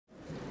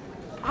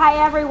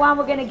Hi everyone,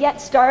 we're going to get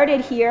started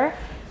here.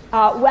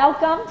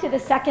 Welcome to the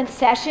second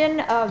session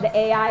of the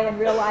AI in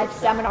Real Life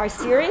seminar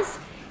series.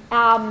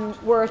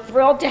 We're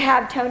thrilled to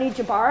have Tony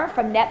Jebara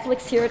from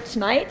Netflix here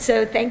tonight,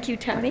 so thank you,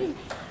 Tony.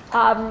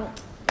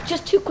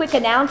 Just two quick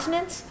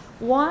announcements.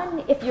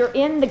 One, if you're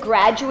in the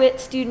graduate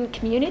student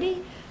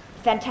community,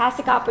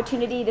 fantastic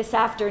opportunity this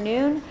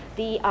afternoon.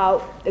 The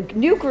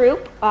new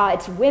group,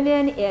 it's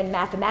women in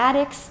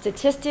mathematics,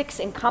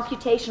 statistics, and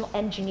computational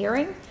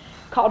engineering,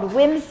 called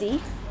Whimsy.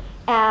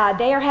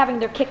 They are having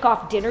their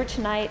kickoff dinner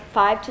tonight,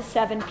 5 to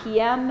 7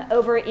 p.m.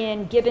 over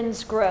in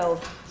Gibbons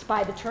Grove. It's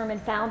by the Terman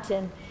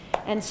Fountain.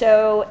 And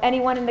so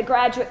anyone in the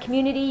graduate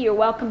community, you're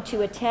welcome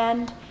to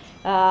attend.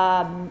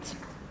 It's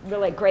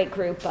really a great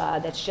group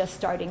that's just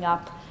starting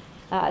up.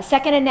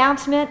 Second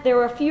announcement, there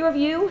were a few of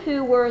you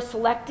who were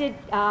selected,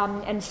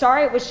 and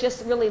sorry it was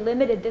just really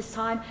limited this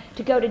time,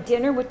 to go to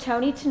dinner with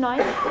Tony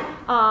tonight.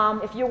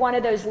 If you're one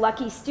of those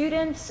lucky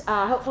students,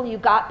 hopefully you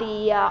got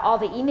all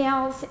the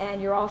emails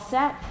and you're all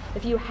set.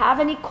 If you have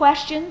any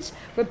questions,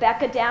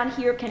 Rebecca down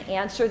here can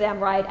answer them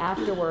right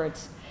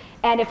afterwards.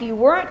 And if you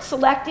weren't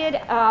selected,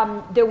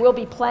 there will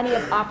be plenty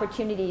of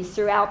opportunities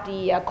throughout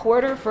the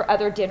quarter for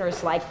other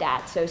dinners like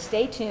that. So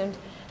stay tuned.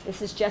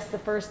 This is just the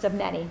first of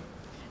many.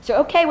 So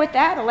okay, with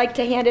that, I'd like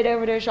to hand it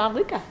over to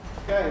Gianluca.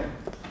 Okay,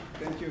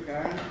 thank you,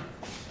 Karen.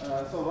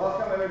 So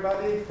welcome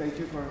everybody. Thank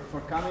you for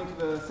coming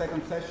to the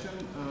second session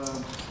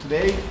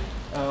today.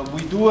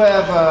 We do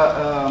have,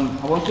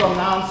 I want to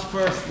announce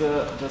first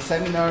the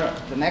seminar,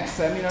 the next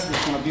seminar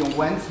that's going to be on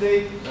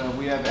Wednesday.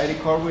 We have Eric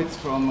Horowitz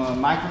from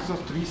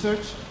Microsoft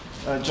Research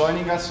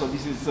joining us, so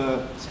this is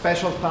a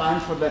special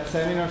time for that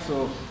seminar,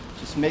 so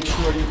just make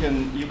sure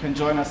you can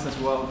join us as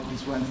well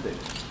this Wednesday.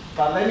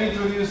 But let me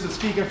introduce the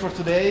speaker for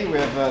today. We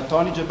have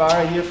Tony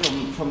Jebara here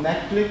from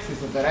Netflix. He's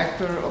the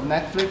director of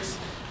Netflix.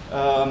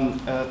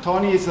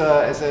 Tony has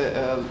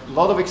a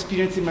lot of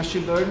experience in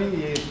machine learning.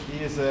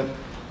 He is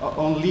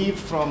on leave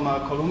from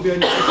Columbia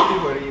University,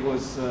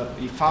 where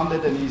he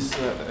founded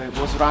and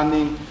was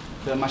running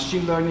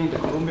the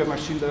Columbia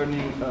Machine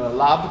Learning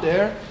lab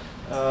there.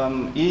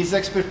 His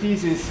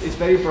expertise is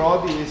very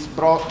broad. He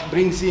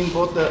brings in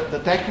both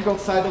the technical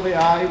side of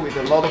AI with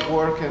a lot of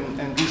work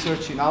and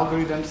research in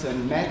algorithms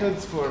and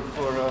methods for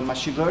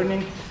machine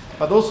learning,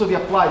 but also the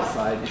applied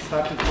side. He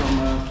started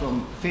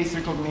from face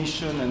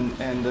recognition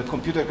and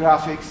computer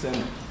graphics,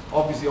 and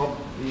obviously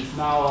he's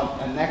now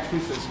on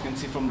Netflix, as you can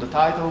see from the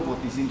title, what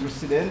he's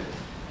interested in.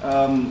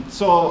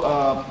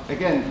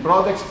 Again,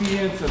 broad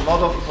experience, a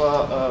lot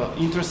of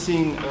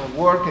interesting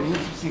work and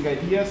interesting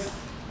ideas.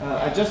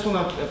 I just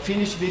want to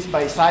finish this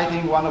by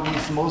citing one of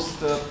his most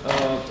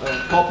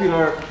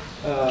popular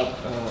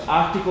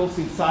articles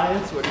in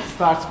Science, where it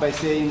starts by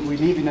saying, we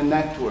live in a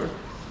network.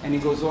 And he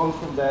goes on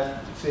from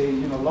that,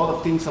 saying, a lot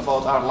of things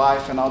about our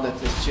life and how that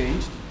has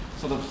changed.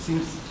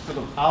 Seems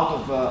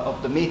out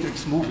of the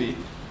Matrix movie.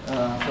 So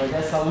I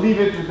guess I'll leave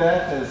it to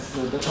that, as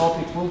the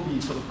topic will be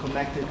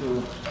connected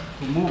to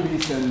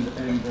movies and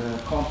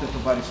content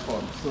of various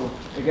forms. So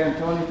again,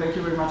 Tony, thank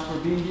you very much for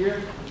being here.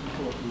 Looking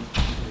forward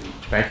to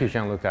Thank you,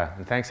 Gianluca,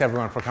 and thanks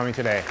everyone for coming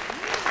today.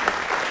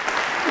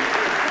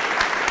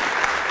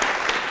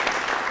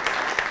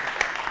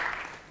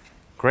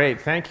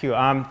 Great, thank you.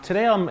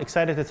 Today I'm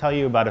excited to tell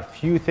you about a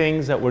few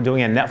things that we're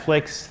doing at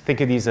Netflix. Think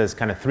of these as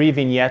kind of 3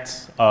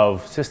 vignettes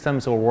of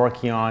systems we're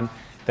working on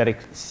that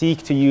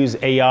seek to use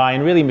AI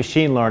and really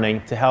machine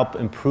learning to help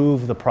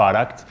improve the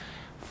product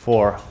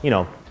for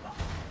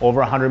over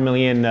 100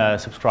 million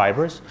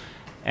subscribers,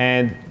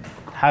 and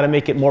how to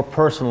make it more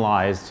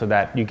personalized so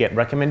that you get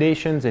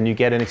recommendations and you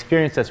get an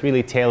experience that's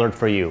really tailored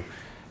for you.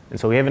 And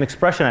so we have an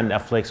expression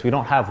at Netflix: we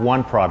don't have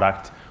one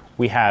product,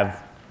 we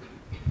have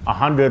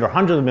 100 or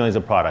hundreds of millions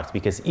of products,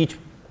 because each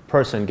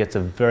person gets a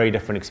very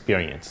different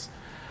experience.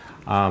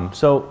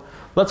 So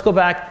let's go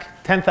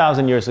back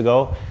 10,000 years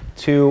ago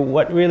to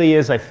what really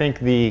is, I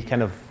think, the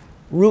kind of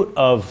root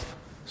of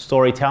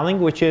storytelling,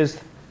 which is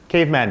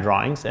caveman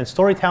drawings. And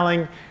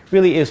storytelling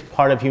really is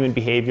part of human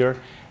behavior.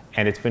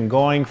 And it's been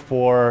going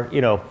for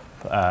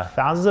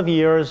thousands of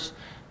years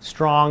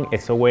strong.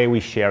 It's a way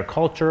we share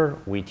culture.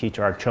 We teach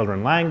our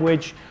children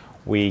language.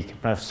 We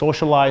kind of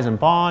socialize and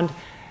bond.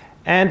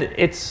 And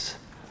it's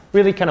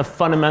really kind of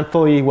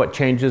fundamentally what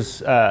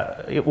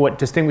what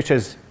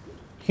distinguishes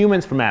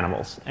humans from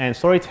animals. And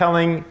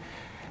storytelling,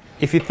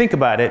 if you think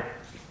about it,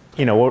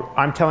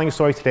 I'm telling a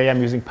story today.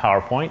 I'm using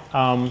PowerPoint.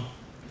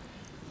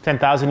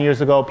 10,000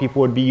 years ago, people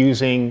would be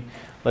using,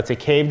 let's say,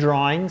 cave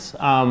drawings.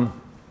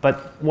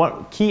 But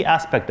one key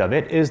aspect of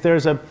it is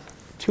there's a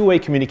two-way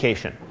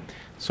communication.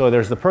 So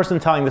there's the person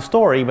telling the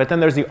story, but then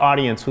there's the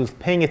audience who's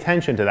paying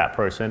attention to that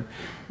person,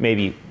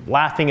 maybe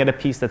laughing at a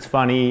piece that's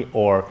funny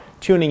or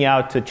tuning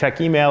out to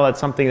check email at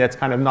something that's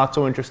kind of not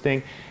so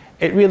interesting.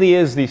 It really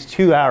is these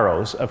two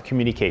arrows of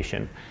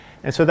communication.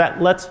 And so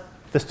that lets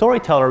the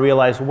storyteller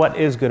realize what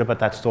is good about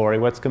that story,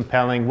 what's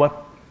compelling,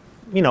 what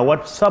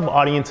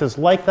sub-audiences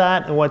like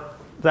that, and what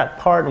that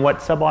part, and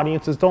what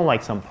sub-audiences don't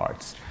like some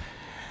parts.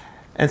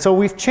 And so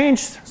we've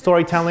changed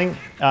storytelling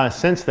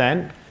since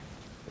then.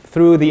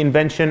 through the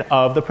invention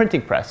of the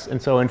printing press.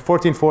 And so in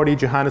 1440,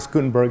 Johannes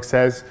Gutenberg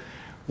says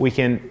we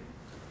can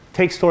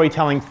take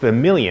storytelling to the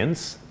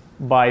millions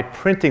by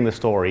printing the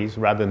stories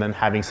rather than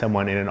having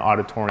someone in an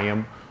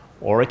auditorium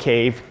or a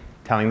cave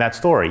telling that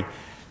story.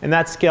 And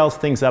that scales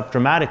things up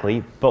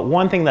dramatically. But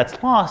one thing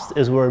that's lost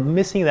is we're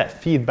missing that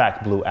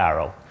feedback blue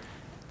arrow.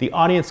 The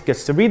audience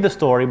gets to read the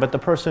story, but the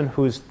person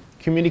who's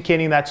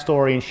communicating that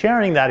story and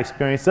sharing that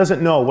experience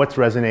doesn't know what's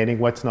resonating,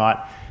 what's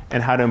not,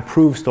 and how to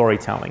improve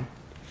storytelling.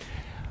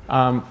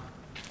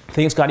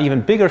 Things got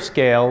even bigger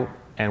scale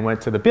and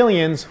went to the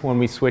billions when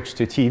we switched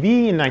to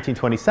TV in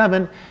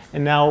 1927.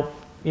 And now,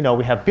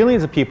 we have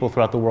billions of people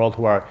throughout the world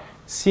who are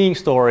seeing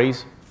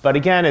stories. But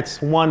again,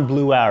 it's one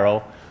blue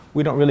arrow.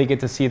 We don't really get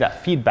to see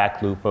that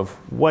feedback loop of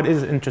what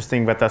is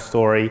interesting about that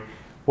story,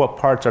 what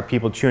parts are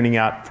people tuning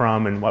out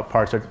from, and what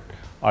parts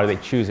are they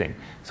choosing.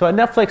 So at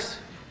Netflix,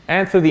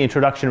 and through the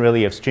introduction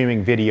really of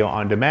streaming video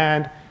on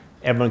demand,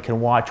 everyone can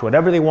watch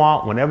whatever they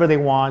want, whenever they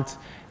want.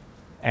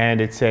 And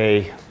it's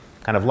a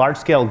kind of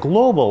large-scale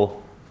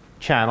global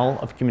channel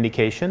of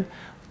communication.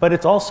 But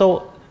it's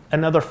also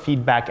another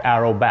feedback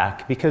arrow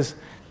back, because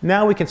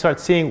now we can start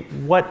seeing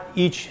what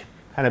each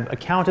kind of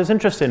account is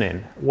interested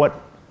in. What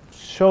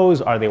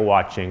shows are they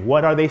watching?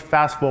 What are they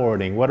fast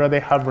forwarding? What are they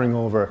hovering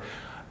over?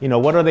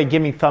 What are they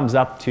giving thumbs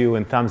up to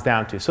and thumbs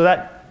down to? So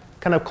that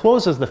kind of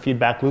closes the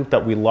feedback loop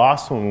that we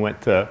lost when we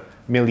went to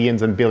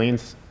millions and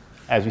billions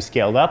as we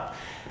scaled up.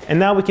 And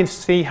now we can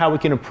see how we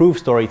can improve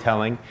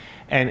storytelling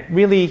and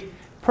really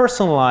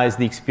personalize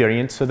the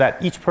experience so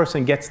that each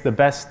person gets the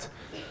best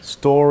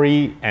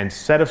story and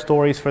set of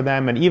stories for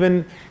them, and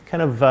even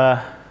kind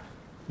of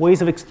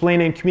ways of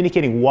explaining and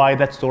communicating why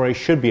that story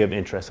should be of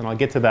interest. And I'll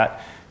get to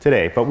that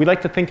today. But we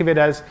like to think of it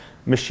as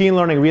machine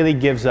learning really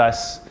gives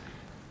us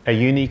a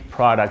unique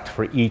product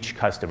for each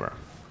customer.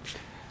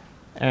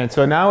 And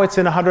so now it's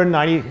in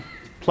 190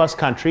 plus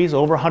countries,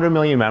 over 100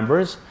 million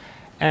members.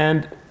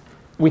 And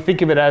we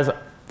think of it as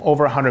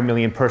over 100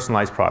 million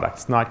personalized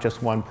products, not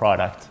just one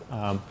product.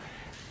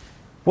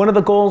 One of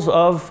the goals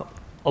of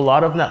a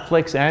lot of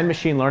Netflix and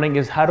machine learning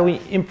is how do we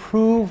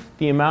improve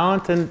the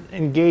amount and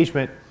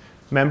engagement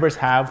members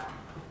have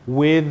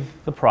with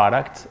the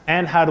product,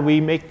 and how do we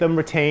make them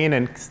retain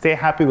and stay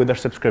happy with their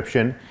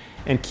subscription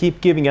and keep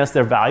giving us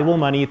their valuable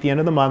money at the end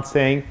of the month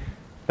saying,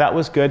 that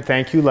was good,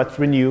 thank you, let's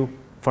renew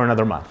for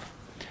another month.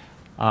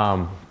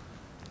 And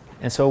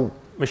so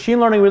machine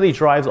learning really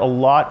drives a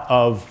lot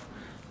of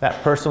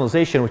that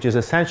personalization, which is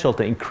essential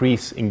to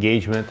increase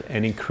engagement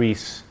and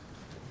increase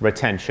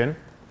retention.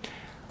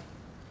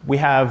 We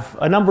have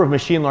a number of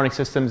machine learning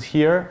systems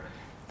here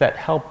that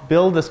help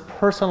build this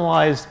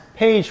personalized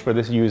page for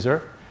this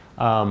user.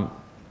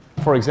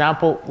 For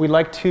example, we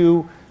like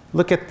to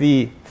look at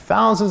the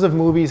thousands of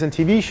movies and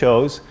TV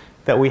shows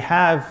that we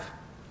have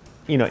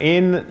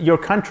in your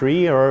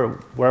country or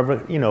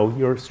wherever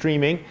you're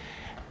streaming,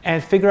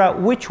 and figure out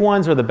which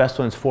ones are the best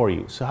ones for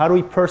you. So how do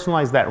we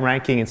personalize that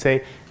ranking and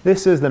say,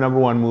 this is the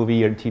 #1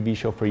 movie or TV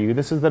show for you,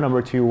 this is the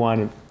 #2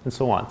 one, and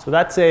so on. So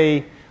that's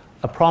a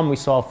problem we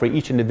solve for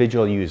each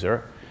individual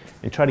user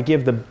and try to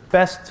give the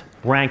best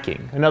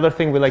ranking. Another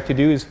thing we like to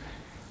do is,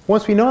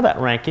 once we know that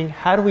ranking,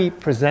 how do we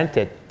present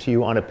it to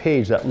you on a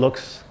page that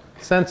looks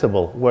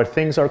sensible, where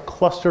things are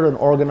clustered and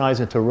organized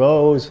into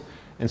rows,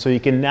 and so you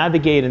can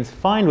navigate and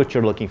find what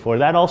you're looking for.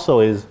 That also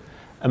is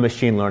a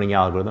machine learning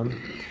algorithm.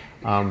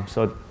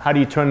 So how do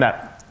you turn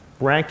that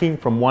ranking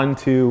from 1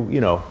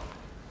 to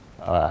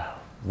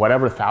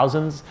whatever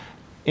thousands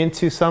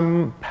into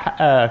some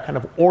kind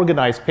of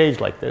organized page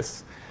like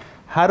this?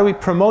 How do we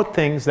promote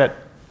things that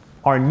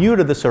are new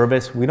to the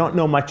service, we don't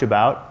know much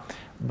about,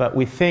 but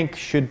we think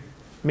should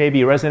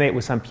maybe resonate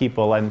with some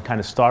people, and kind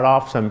of start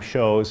off some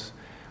shows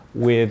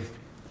with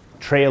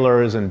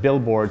trailers and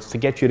billboards to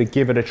get you to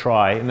give it a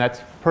try, and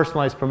that's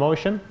personalized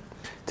promotion.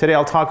 Today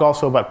I'll talk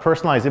also about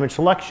personalized image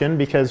selection,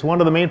 because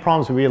one of the main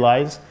problems we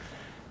realize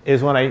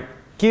is when I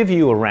give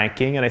you a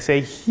ranking and I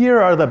say, here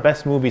are the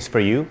best movies for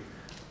you,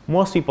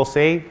 most people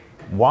say,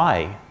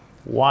 why?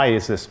 Why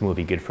is this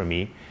movie good for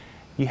me?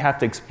 You have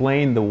to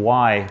explain the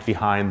why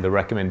behind the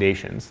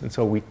recommendations. And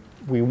so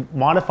we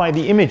modify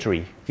the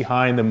imagery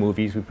behind the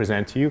movies we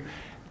present to you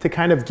to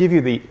kind of give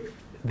you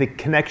the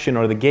connection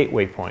or the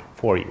gateway point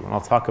for you. And I'll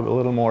talk a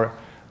little more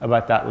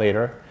about that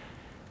later.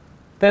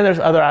 Then there's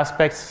other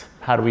aspects.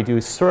 How do we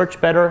do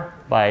search better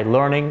by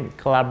learning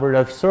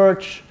collaborative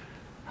search?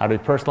 How do we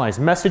personalize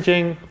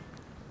messaging?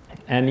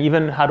 And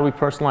even how do we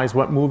personalize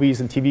what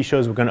movies and TV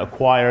shows we're going to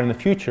acquire in the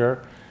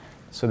future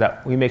so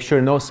that we make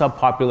sure no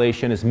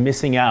subpopulation is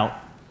missing out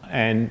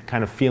and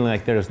kind of feeling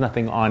like there's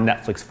nothing on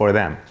Netflix for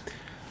them.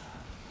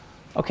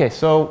 Okay,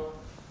 so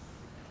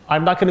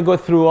I'm not going to go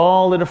through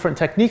all the different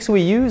techniques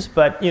we use,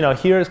 but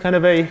here's kind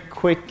of a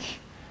quick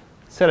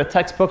set of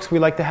textbooks we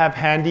like to have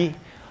handy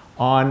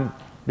on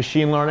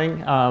machine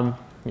learning.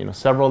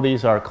 Several of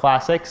these are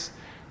classics,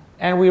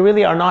 and we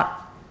really are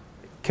not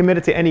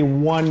committed to any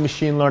one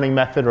machine learning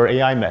method or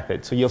AI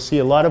method. So you'll see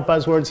a lot of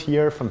buzzwords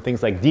here, from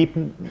things like deep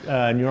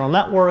neural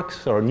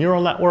networks or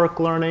neural network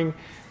learning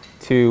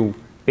to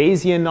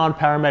Bayesian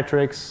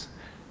nonparametrics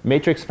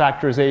matrix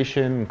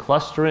factorization,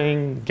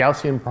 clustering,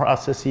 Gaussian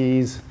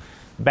processes,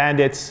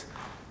 bandits.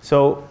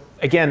 So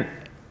again,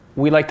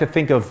 we like to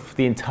think of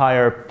the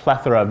entire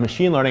plethora of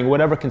machine learning,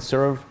 whatever can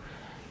serve,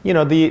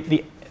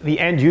 the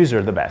end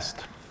user the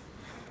best.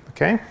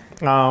 Okay?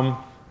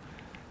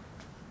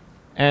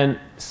 And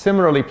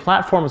similarly,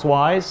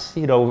 platforms-wise,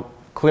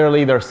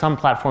 clearly there are some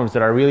platforms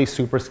that are really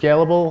super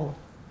scalable.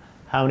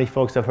 How many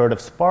folks have heard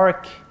of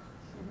Spark?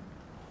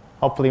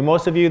 Hopefully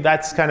most of you.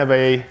 That's kind of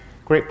a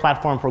great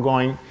platform for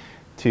going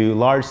to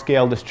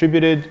large-scale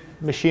distributed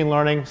machine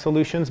learning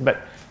solutions.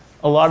 But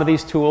a lot of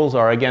these tools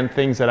are, again,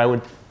 things that I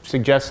would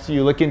suggest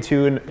you look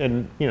into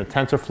in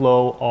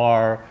TensorFlow,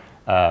 or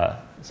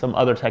some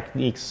other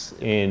techniques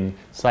in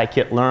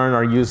scikit-learn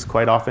are used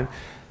quite often.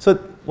 So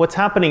what's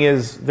happening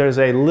is there's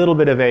a little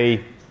bit of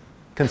a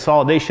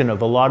consolidation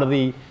of a lot of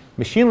the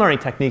machine learning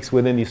techniques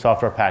within these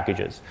software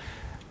packages.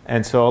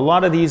 And so a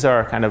lot of these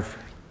are kind of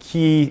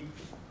key,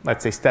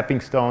 let's say, stepping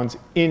stones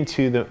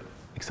into the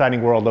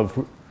exciting world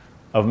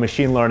of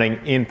machine learning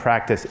in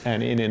practice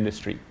and in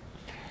industry.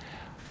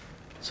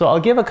 So I'll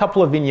give a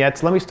couple of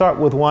vignettes. Let me start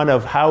with one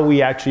of how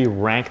we actually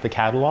rank the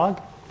catalog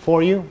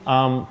for you.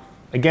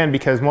 Again,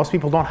 because most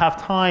people don't have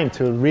time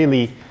to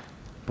really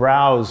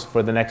browse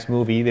for the next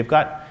movie. They've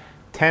got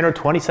 10 or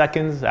 20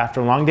 seconds after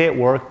a long day at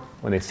work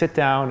when they sit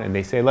down and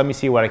they say, let me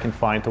see what I can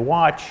find to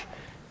watch.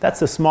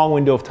 That's a small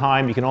window of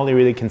time. You can only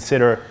really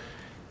consider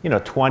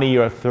 20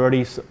 or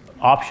 30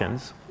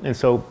 options. And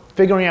so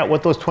figuring out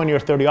what those 20 or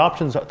 30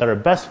 options that are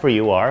best for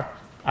you are,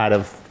 out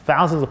of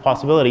thousands of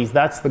possibilities,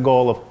 that's the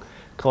goal of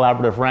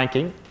collaborative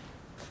ranking.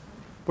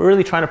 We're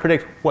really trying to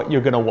predict what you're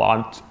going to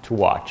want to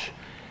watch.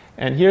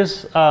 And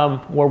here's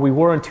where we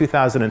were in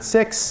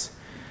 2006.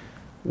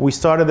 We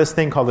started this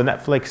thing called the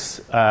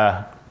Netflix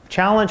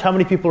Challenge. How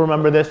many people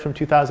remember this from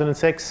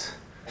 2006?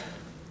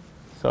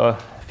 So a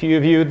few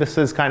of you, this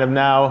is kind of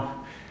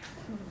now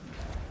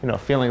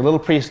feeling a little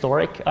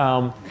prehistoric.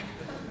 I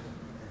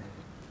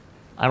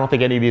don't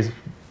think any of these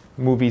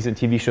movies and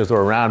TV shows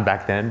were around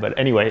back then. But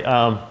anyway,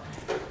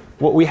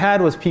 what we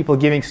had was people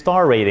giving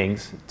star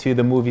ratings to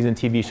the movies and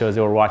TV shows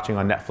they were watching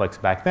on Netflix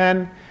back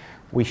then.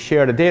 We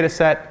shared a data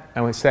set,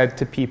 and we said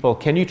to people,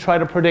 can you try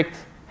to predict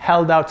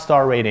held out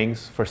star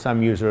ratings for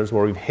some users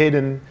where we've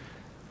hidden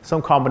some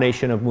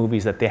combination of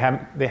movies that they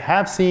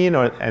have seen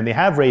and they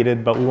have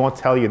rated, but we won't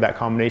tell you that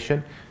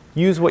combination.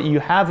 Use what you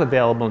have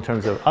available in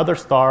terms of other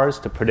stars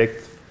to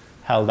predict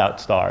held out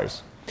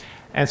stars.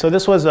 And so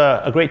this was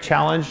a great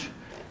challenge.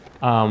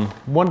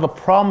 One of the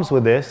problems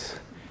with this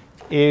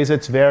is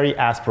it's very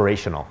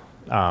aspirational.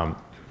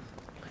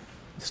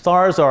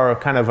 Stars are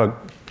kind of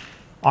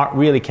aren't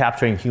really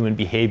capturing human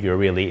behavior,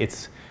 really.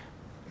 It's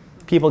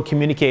people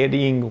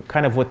communicating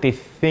kind of what they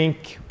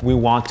think we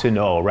want to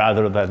know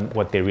rather than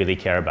what they really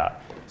care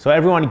about. So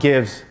everyone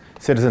gives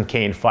Citizen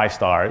Kane 5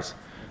 stars,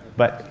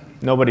 but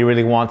nobody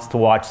really wants to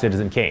watch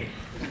Citizen Kane.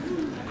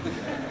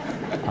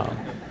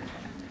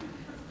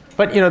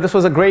 But this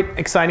was a great,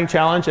 exciting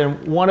challenge,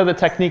 and one of the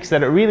techniques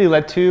that it really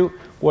led to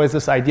was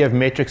this idea of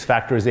matrix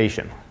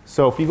factorization.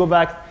 So if you go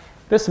back,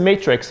 this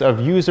matrix of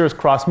users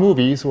cross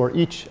movies, where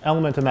each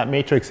element in that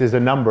matrix is a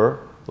number,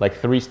 like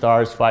 3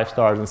 stars, 5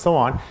 stars, and so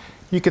on,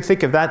 you could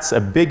think of that's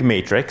a big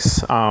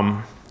matrix.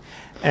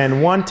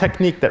 And one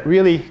technique that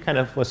really kind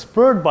of was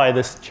spurred by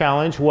this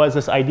challenge was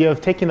this idea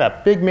of taking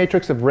that big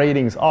matrix of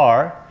ratings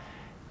R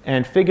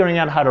and figuring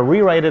out how to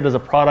rewrite it as a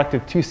product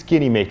of 2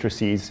 skinny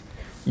matrices,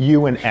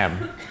 U and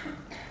M.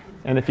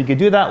 And if you could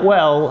do that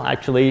well,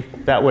 actually,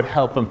 that would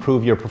help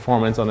improve your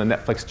performance on the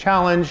Netflix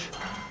challenge.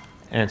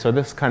 And so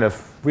this kind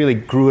of really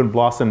grew and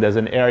blossomed as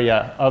an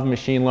area of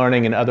machine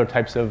learning and other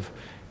types of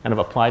kind of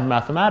applied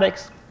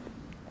mathematics.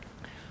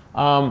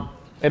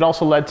 It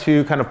also led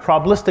to kind of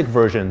probabilistic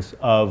versions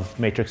of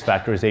matrix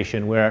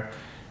factorization, where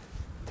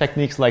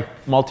techniques like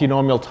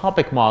multinomial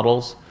topic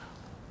models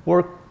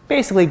were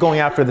basically going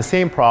after the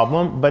same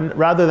problem, but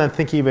rather than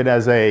thinking of it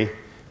as a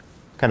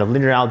kind of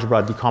linear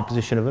algebra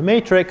decomposition of a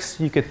matrix,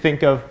 you could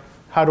think of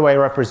how do I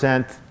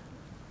represent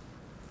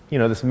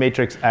this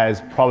matrix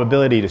as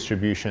probability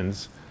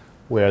distributions,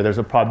 where there's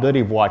a probability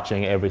of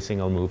watching every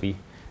single movie.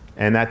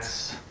 And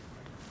that's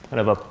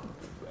kind of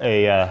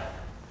a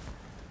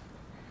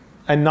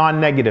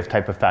non-negative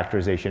type of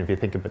factorization, if you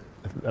think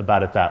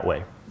about it that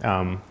way.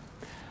 And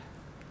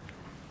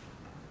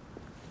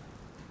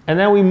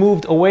then we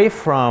moved away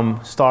from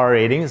star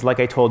ratings.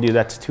 Like I told you,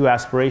 that's too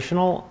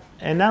aspirational.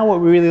 And now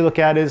what we really look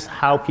at is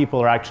how people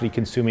are actually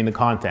consuming the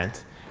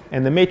content.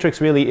 And the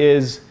matrix really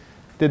is,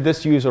 did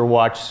this user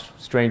watch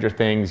Stranger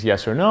Things,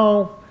 yes or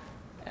no?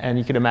 And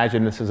you can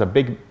imagine this is a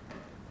big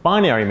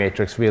binary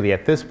matrix, really,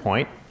 at this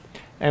point.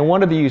 And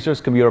one of the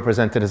users can be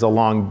represented as a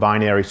long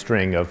binary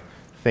string of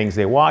things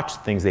they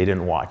watched, things they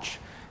didn't watch.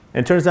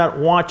 And it turns out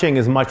watching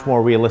is much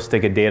more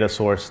realistic a data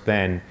source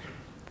than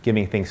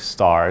giving things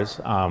stars.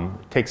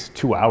 It takes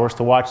 2 hours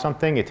to watch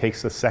something. It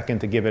takes a second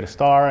to give it a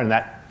star. And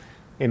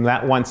in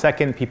that 1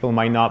 second, people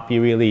might not be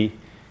really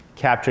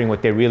capturing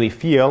what they really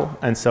feel.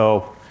 And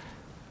so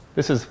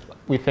this is,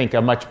 we think,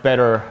 a much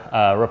better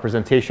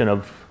representation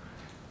of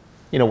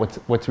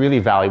what's really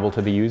valuable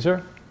to the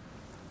user.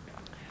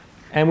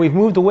 And we've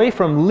moved away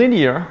from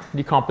linear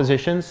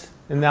decompositions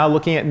and now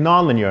looking at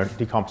nonlinear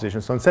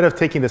decomposition. So instead of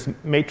taking this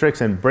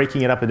matrix and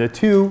breaking it up into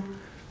two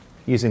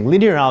using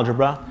linear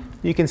algebra,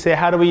 you can say,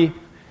 how do we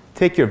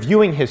take your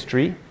viewing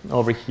history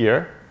over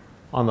here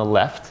on the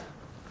left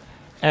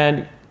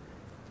and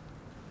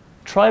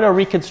try to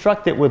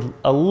reconstruct it with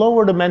a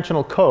lower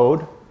dimensional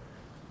code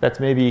that's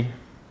maybe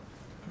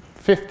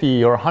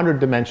 50 or 100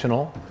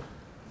 dimensional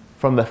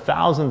from the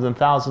thousands and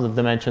thousands of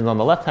dimensions on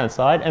the left-hand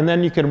side, and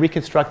then you can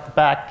reconstruct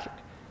back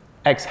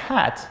x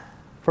hat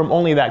from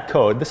only that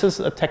code. This is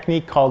a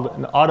technique called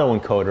an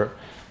autoencoder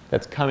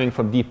that's coming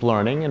from deep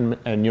learning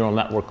and neural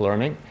network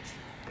learning.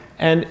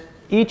 And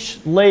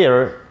each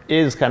layer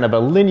is kind of a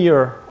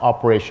linear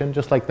operation,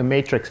 just like the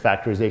matrix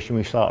factorization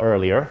we saw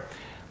earlier.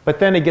 But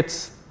then it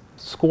gets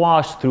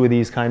squashed through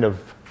these kind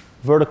of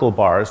vertical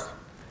bars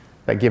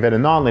that give it a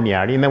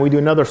nonlinearity. And then we do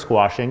another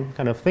squashing.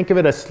 Kind of think of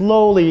it as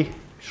slowly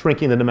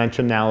shrinking the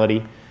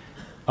dimensionality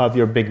of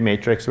your big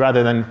matrix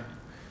rather than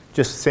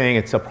just saying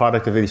it's a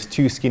product of these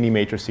two skinny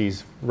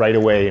matrices right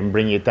away and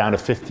bringing it down to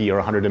 50 or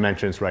 100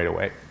 dimensions right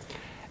away.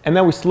 And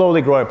then we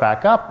slowly grow it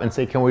back up and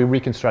say, can we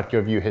reconstruct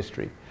your view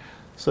history?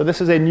 So this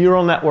is a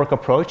neural network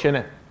approach, and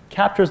it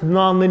captures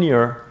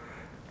nonlinear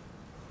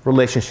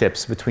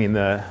relationships between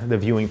the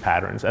viewing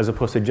patterns as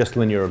opposed to just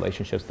linear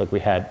relationships like we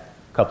had a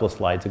couple of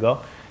slides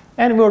ago.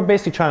 And we were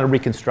basically trying to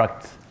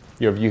reconstruct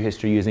your view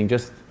history using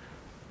just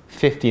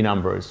 50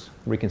 numbers,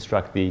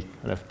 reconstruct the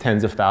kind of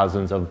tens of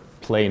thousands of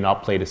play,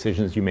 not play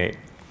decisions you made.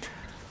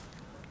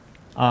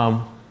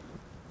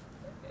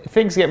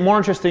 Things get more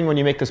interesting when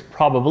you make this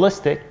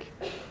probabilistic.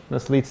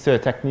 This leads to a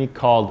technique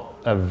called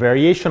a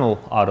variational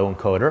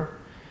autoencoder.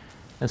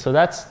 And so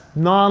that's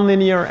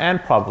nonlinear and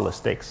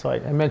probabilistic. So I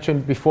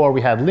mentioned before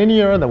we had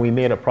linear, then we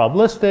made it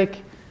probabilistic.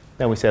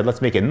 Then we said,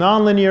 let's make it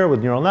nonlinear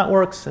with neural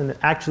networks. And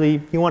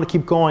actually, you want to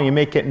keep going and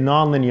make it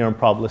nonlinear and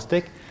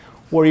probabilistic,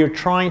 where you're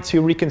trying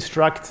to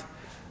reconstruct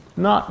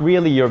not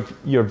really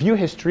your view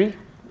history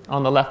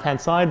on the left-hand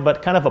side,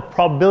 but kind of a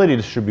probability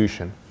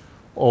distribution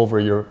over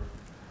your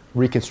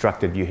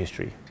reconstructed view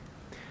history.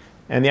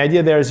 And the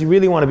idea there is you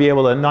really want to be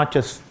able to not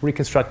just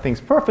reconstruct things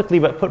perfectly,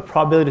 but put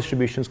probability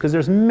distributions, because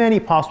there's many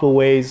possible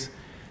ways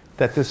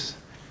that this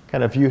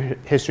kind of view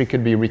history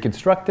could be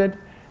reconstructed.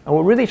 And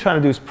what we're really trying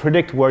to do is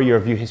predict where your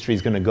view history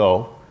is going to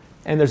go.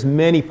 And there's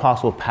many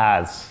possible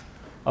paths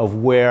of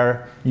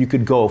where you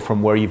could go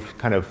from where you've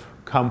kind of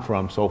come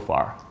from so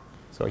far.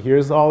 So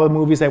here's all the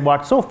movies I've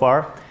watched so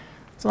far.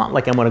 It's not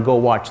like I'm going to go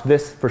watch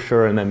this for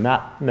sure and then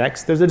that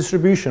next. There's a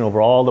distribution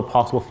over all the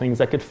possible things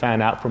that could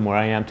fan out from where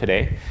I am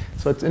today.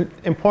 So it's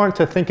important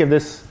to think of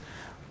this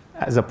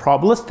as a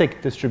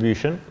probabilistic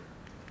distribution.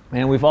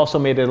 And we've also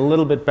made it a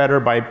little bit better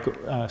by,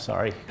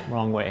 sorry,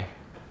 wrong way.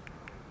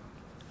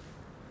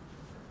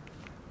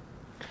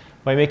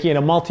 By making it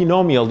a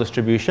multinomial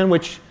distribution,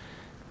 which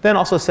then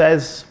also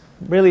says,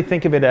 really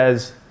think of it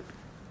as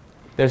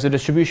there's a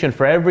distribution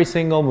for every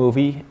single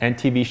movie and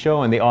TV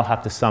show, and they all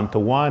have to sum to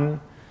 1.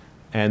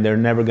 And they're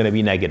never going to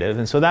be negative.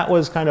 And so that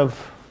was kind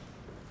of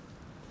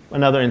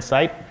another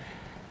insight.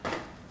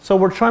 So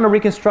we're trying to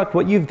reconstruct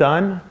what you've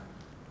done,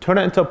 turn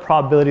it into a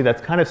probability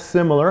that's kind of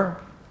similar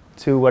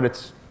to what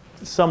it's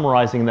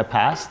summarizing in the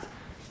past,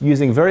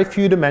 using very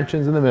few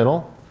dimensions in the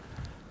middle,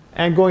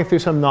 and going through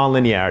some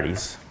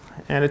nonlinearities.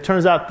 And it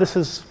turns out this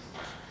is,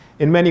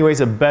 in many ways,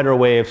 a better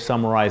way of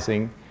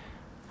summarizing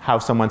how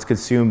someone's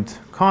consumed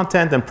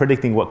content and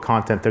predicting what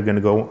content they're going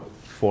to go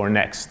for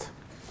next.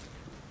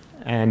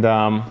 And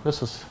this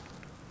was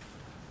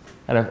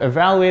kind of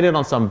evaluated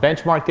on some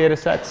benchmark data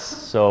sets.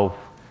 So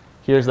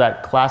here's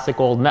that classic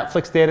old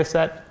Netflix data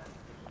set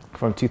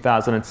from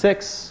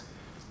 2006.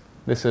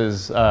 This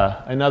is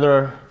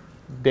another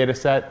data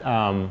set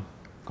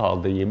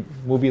called the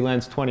Movie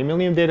Lens 20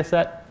 million data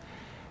set.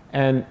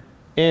 And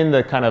in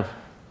the kind of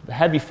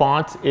heavy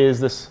font is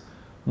this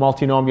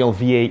multinomial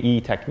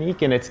VAE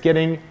technique, and it's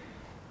getting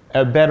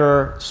a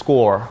better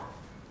score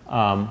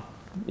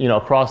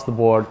across the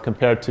board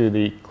compared to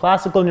the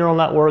classical neural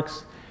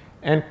networks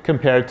and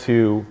compared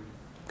to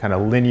kind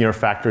of linear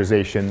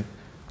factorization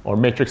or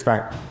matrix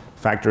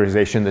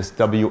factorization, this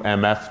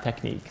WMF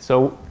technique.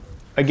 So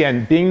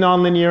again, being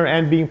nonlinear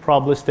and being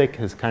probabilistic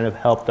has kind of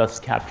helped us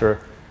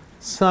capture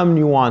some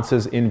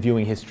nuances in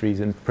viewing histories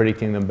and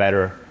predicting them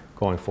better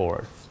going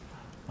forward.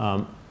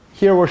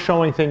 Here we're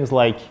showing things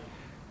like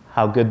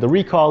how good the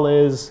recall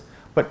is,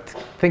 but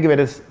think of it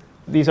as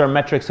these are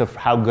metrics of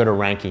how good a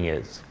ranking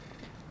is.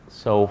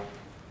 So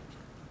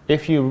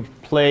if you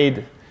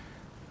played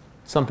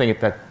something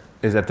that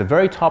is at the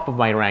very top of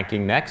my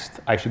ranking next,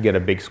 I should get a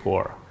big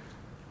score.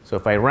 So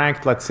if I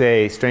ranked, let's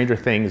say, Stranger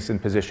Things in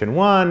position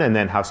 1, and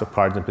then House of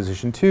Cards in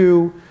position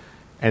 2,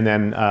 and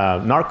then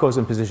Narcos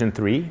in position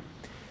 3,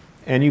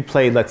 and you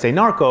played, let's say,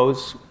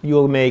 Narcos,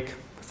 you'll make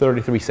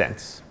 33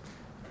 cents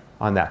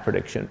on that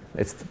prediction.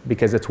 It's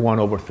because it's 1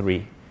 over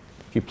 3.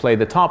 If you play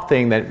the top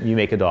thing, then you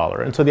make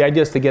 $1. And so the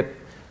idea is to get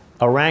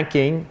a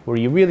ranking where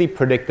you really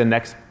predict the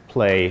next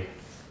play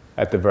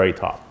at the very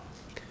top.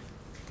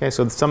 Okay,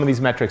 so some of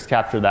these metrics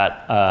capture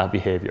that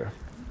behavior.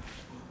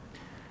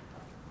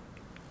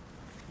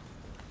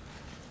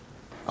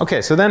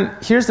 Okay, so then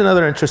here's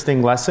another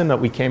interesting lesson that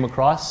we came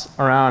across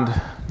around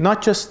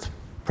not just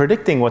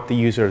predicting what the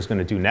user is going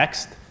to do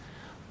next,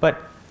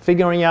 but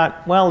figuring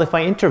out, well, if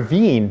I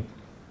intervene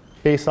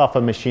based off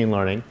of machine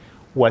learning,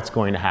 what's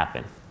going to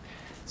happen?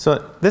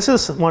 So this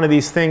is one of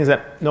these things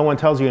that no one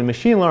tells you in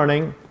machine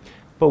learning,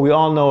 but we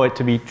all know it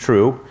to be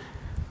true.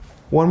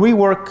 When we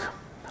work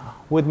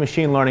with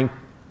machine learning,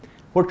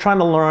 we're trying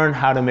to learn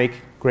how to make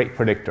great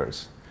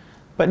predictors.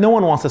 But no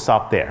one wants to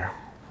stop there.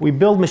 We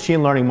build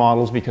machine learning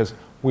models because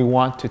we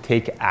want to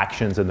take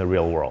actions in the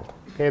real world.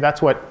 Okay,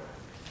 that's what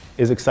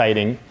is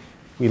exciting.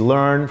 We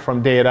learn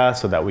from data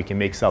so that we can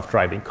make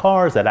self-driving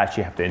cars that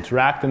actually have to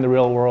interact in the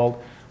real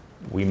world.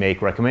 We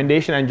make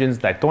recommendation engines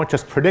that don't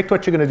just predict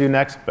what you're going to do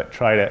next, but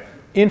try to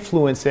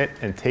influence it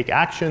and take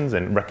actions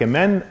and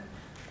recommend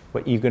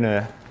what you're going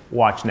to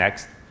watch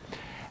next.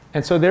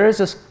 And so there is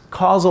this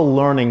causal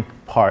learning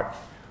part,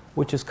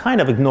 which is kind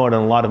of ignored in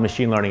a lot of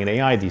machine learning and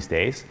AI these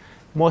days.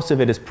 Most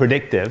of it is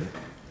predictive.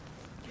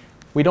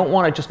 We don't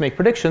want to just make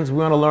predictions. We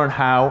want to learn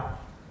how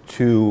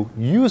to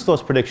use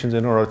those predictions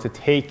in order to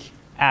take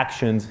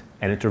actions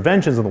and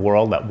interventions in the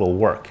world that will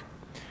work.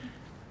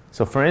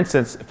 So for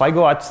instance, if I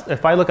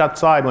look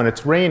outside when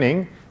it's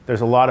raining,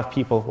 there's a lot of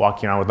people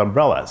walking around with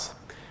umbrellas.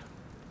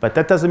 But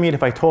that doesn't mean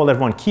if I told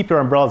everyone, keep your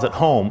umbrellas at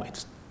home,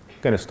 it's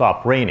going to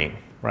stop raining,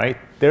 right?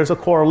 There's a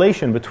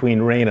correlation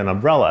between rain and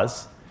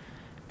umbrellas.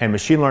 And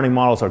machine learning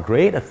models are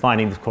great at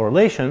finding these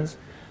correlations.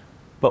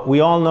 But we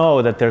all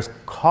know that there's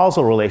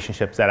causal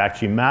relationships that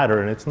actually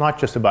matter. And it's not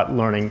just about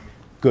learning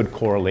good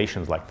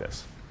correlations like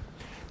this.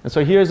 And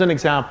so here's an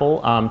example,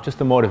 just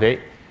to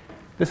motivate.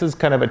 This is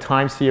kind of a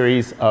time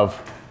series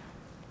of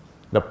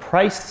the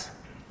price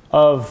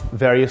of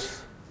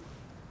various,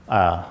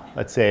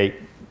 let's say,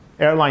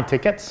 airline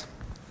tickets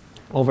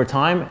over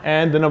time,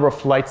 and the number of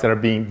flights that are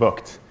being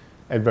booked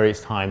at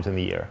various times in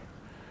the year.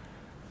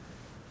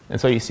 And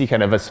so you see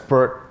kind of a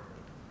spurt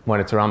when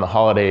it's around the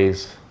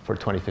holidays for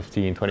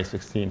 2015,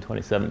 2016,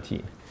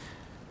 2017.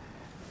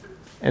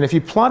 And if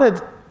you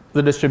plotted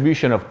the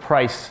distribution of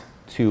price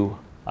to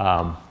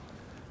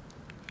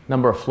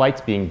number of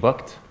flights being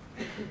booked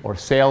or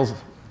sales,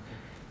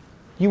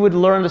 you would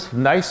learn this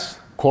nice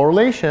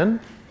correlation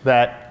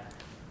that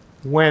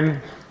when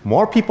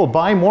more people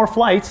buy more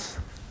flights,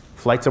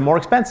 flights are more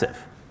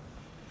expensive.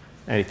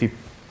 And if you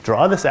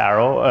draw this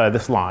arrow,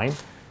 this line,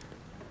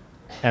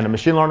 and a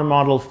machine learning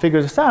model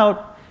figures this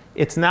out,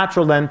 it's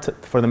natural then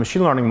for the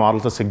machine learning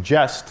model to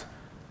suggest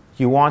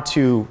you want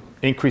to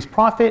increase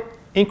profit,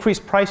 increase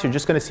price, you're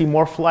just going to see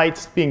more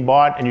flights being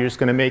bought, and you're just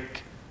going to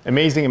make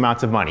amazing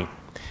amounts of money.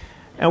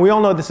 And we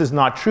all know this is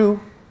not true,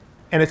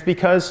 and it's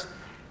because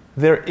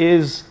there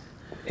is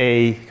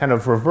a kind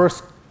of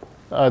reverse,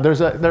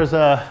 there's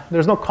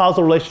no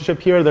causal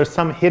relationship here, there's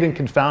some hidden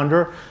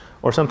confounder,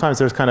 or sometimes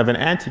there's kind of an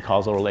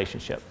anti-causal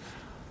relationship.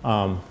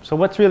 So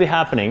what's really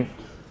happening?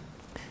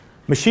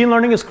 Machine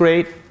learning is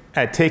great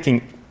at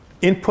taking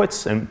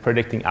inputs and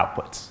predicting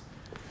outputs.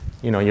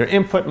 You know, your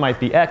input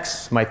might be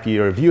X, might be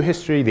your view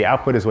history, the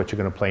output is what you're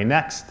going to play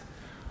next.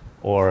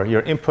 Or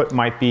your input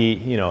might be,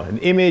 you know, an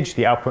image,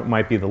 the output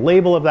might be the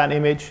label of that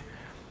image.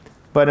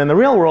 But in the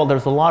real world,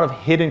 there's a lot of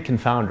hidden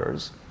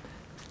confounders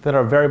that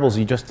are variables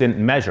you just didn't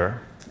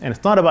measure. And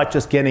it's not about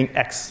just getting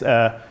X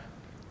to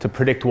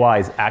predict Y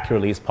as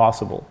accurately as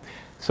possible.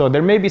 So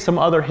there may be some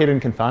other hidden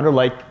confounder,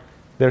 like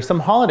there's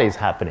some holidays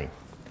happening.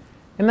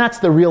 And that's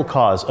the real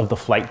cause of the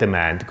flight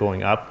demand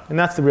going up. And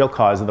that's the real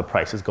cause of the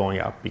prices going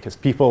up, because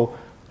people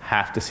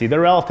have to see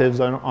their relatives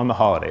on the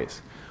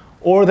holidays.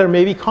 Or there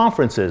may be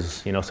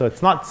conferences, you know, so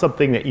it's not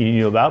something that you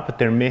knew about, but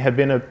there may have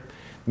been a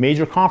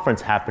major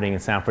conference happening in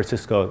San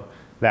Francisco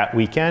that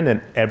weekend,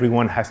 and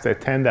everyone has to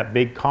attend that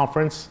big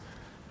conference,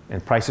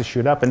 and prices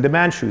shoot up, and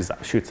demand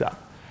shoots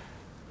up.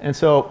 And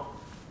so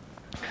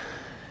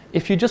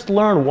if you just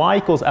learn y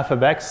equals f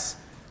of x,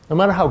 no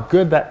matter how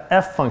good that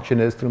f function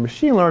is through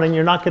machine learning,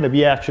 you're not going to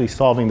be actually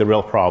solving the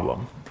real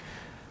problem.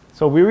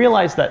 So we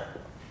realized that,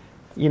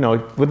 you know,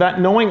 without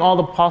knowing all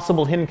the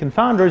possible hidden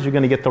confounders, you're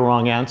going to get the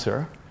wrong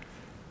answer.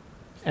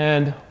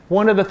 And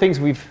one of the things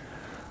we've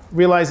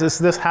realized is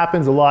this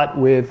happens a lot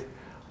with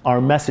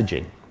our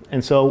messaging.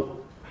 And so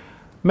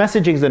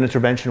messaging is an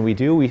intervention we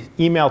do. We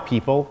email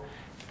people,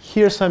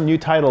 here's some new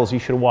titles you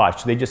should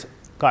watch. They just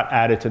got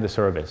added to the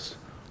service.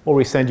 Or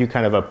we send you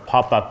kind of a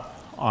pop-up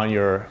on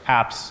your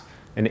apps,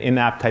 an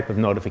in-app type of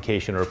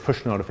notification or a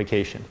push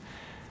notification.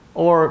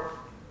 Or,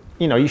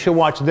 you know, you should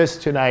watch this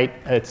tonight.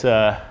 It's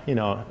a, you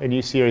know, a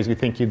new series we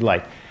think you'd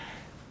like.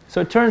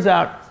 So it turns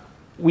out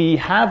we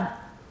have,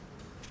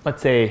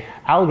 let's say,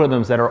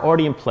 algorithms that are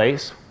already in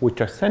place, which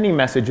are sending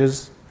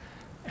messages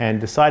and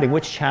deciding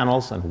which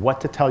channels and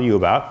what to tell you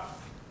about.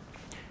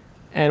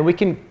 And we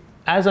can,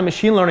 as a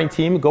machine learning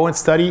team, go and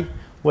study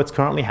what's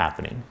currently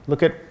happening.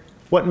 Look at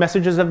what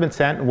messages have been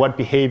sent and what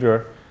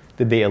behavior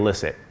did they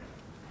elicit.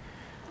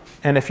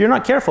 And if you're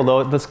not careful,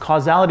 though, this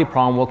causality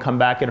problem will come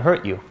back and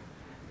hurt you.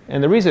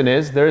 And the reason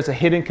is there is a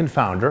hidden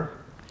confounder.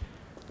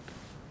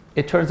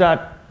 it turns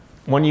out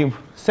when you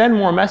send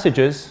more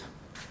messages,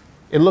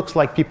 it looks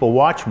like people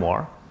watch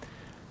more.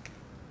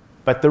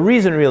 But the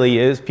reason really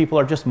is people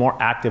are just more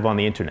active on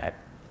the internet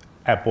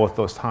at both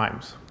those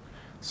times.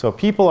 So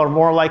people are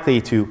more likely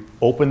to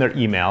open their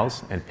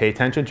emails and pay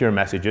attention to your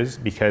messages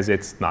because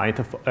it's not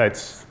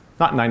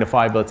 9 to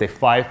 5, but let's say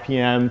 5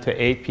 p.m. to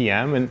 8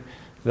 p.m. And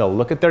they'll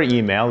look at their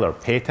email, they'll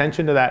pay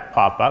attention to that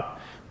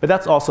pop-up. But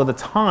that's also the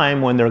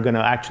time when they're going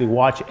to actually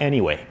watch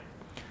anyway.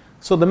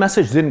 So the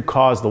message didn't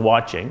cause the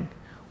watching.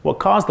 What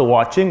caused the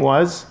watching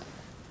was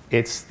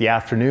it's the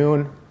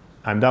afternoon,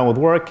 I'm done with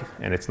work,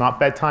 and it's not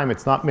bedtime,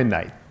 it's not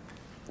midnight.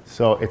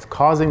 So it's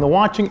causing the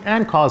watching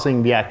and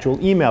causing the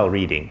actual email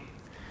reading.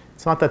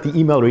 It's not that the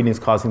email reading is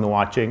causing the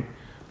watching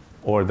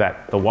or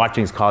that the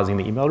watching is causing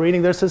the email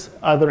reading. There's this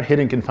other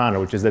hidden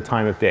confounder, which is the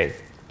time of day.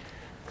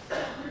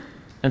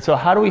 And so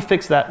how do we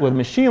fix that with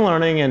machine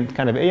learning and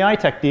kind of AI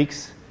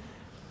techniques?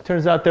 It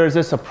turns out there's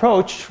this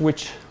approach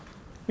which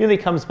really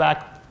comes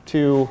back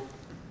to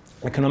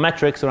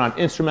econometrics around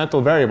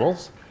instrumental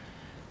variables.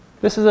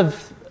 This is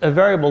a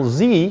variable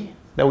z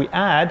that we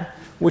add,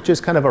 which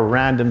is kind of a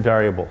random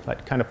variable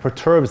that kind of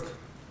perturbs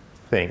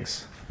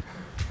things.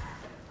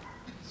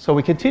 So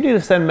we continue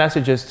to send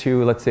messages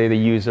to, let's say, the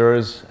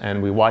users,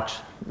 and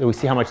we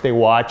see how much they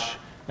watch,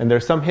 and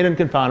there's some hidden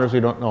confounders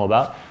we don't know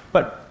about.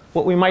 But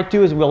what we might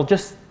do is we'll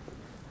just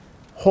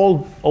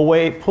pull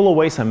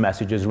away some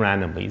messages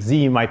randomly.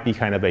 Z might be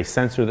kind of a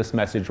censor this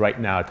message right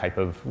now type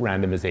of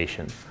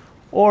randomization,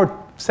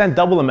 or send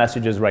double the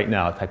messages right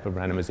now type of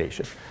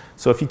randomization.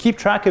 So if you keep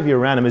track of your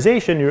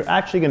randomization, you're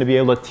actually going to be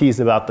able to tease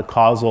about the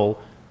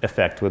causal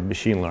effect with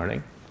machine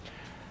learning.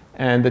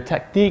 And the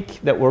technique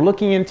that we're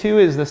looking into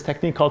is this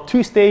technique called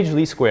two-stage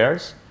least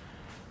squares,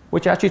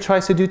 which actually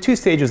tries to do two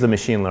stages of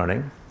machine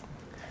learning.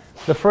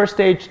 The first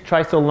stage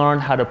tries to learn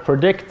how to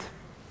predict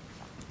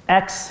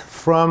x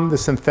from the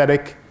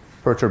synthetic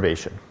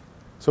perturbation.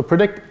 So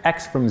predict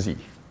x from z.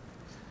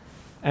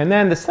 And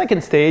then the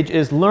second stage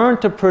is learn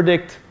to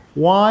predict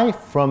y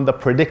from the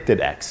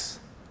predicted x,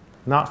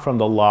 not from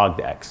the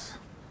logged x.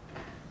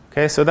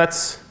 Okay, so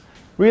that's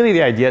really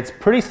the idea. It's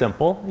pretty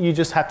simple. You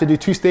just have to do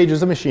two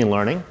stages of machine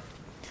learning.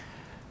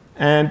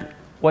 And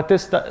what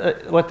this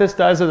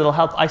does is it'll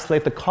help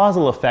isolate the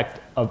causal effect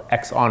of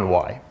x on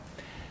y.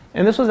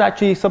 And this was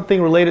actually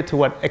something related to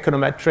what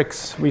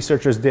econometrics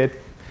researchers did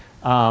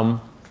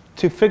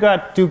to figure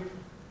out, do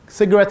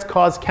cigarettes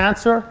cause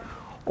cancer?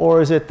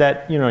 Or is it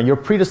that your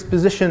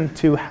predisposition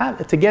to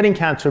getting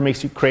cancer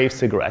makes you crave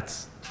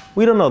cigarettes?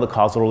 We don't know the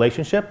causal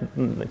relationship.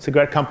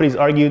 Cigarette companies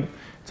argued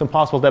it's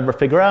impossible to ever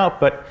figure out,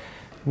 but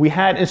we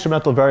had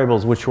instrumental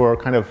variables which were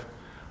kind of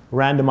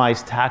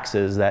randomized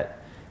taxes that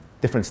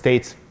different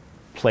states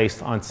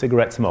placed on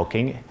cigarette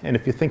smoking. And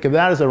if you think of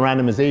that as a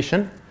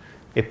randomization,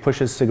 it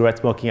pushes cigarette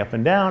smoking up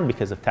and down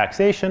because of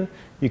taxation.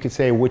 You could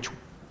say which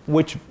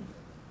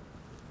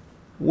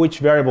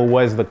variable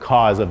was the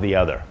cause of the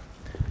other.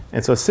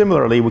 And so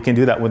similarly, we can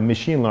do that with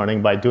machine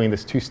learning by doing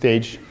this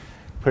two-stage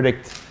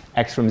predict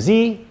x from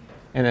z,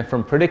 and then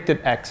from predicted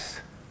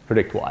x,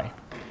 predict y.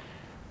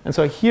 And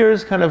so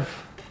here's kind of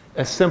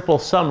a simple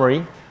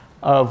summary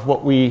of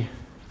what we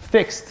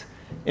fixed.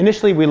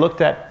 Initially, we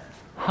looked at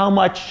how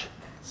much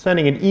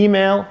sending an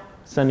email,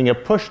 sending a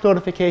push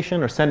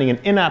notification, or sending an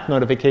in-app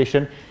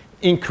notification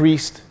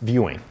increased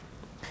viewing.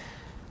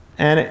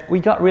 And we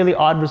got really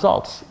odd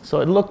results.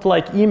 So it looked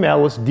like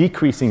email was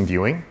decreasing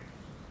viewing.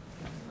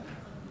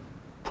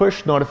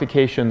 Push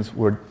notifications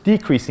were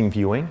decreasing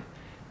viewing.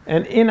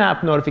 And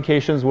in-app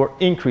notifications were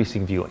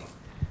increasing viewing.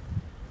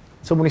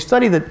 So when we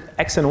study the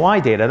X and Y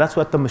data, that's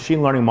what the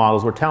machine learning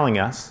models were telling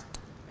us.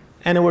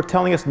 And they were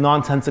telling us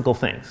nonsensical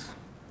things,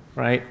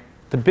 right?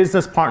 The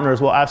business partners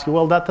will ask you,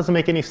 well, that doesn't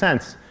make any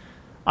sense.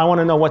 I want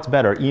to know what's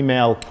better,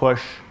 email,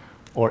 push,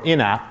 or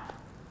in-app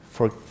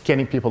for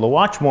getting people to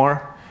watch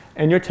more.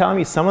 And you're telling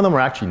me some of them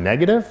are actually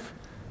negative?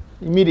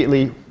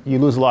 Immediately, you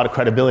lose a lot of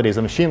credibility as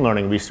a machine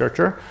learning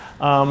researcher.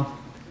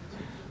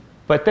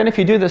 But then if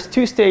you do this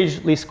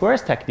two-stage least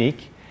squares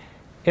technique,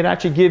 it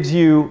actually gives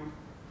you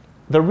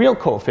the real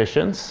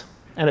coefficients,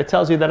 and it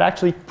tells you that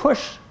actually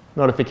push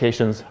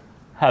notifications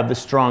have the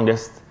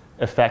strongest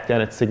effect,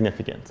 and it's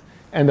significant.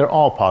 And they're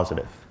all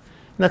positive.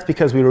 And that's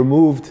because we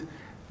removed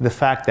the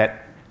fact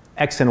that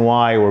x and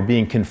y were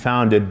being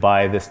confounded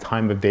by this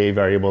time of day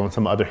variable and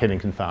some other hidden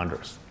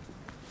confounders.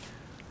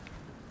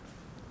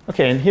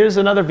 OK, and here's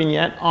another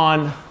vignette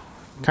on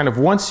kind of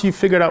once you've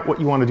figured out what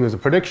you want to do as a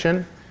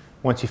prediction,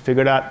 once you've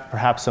figured out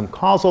perhaps some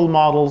causal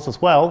models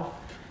as well,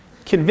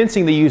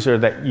 convincing the user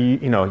that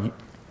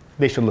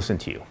they should listen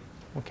to you.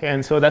 Okay,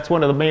 and so that's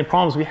one of the main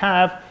problems we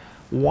have.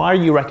 Why are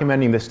you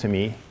recommending this to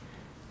me?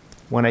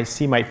 When I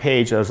see my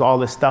page, there's all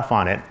this stuff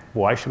on it.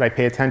 Why should I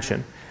pay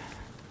attention?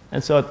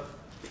 And so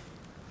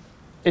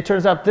it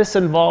turns out this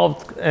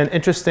involved an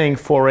interesting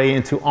foray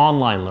into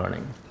online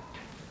learning.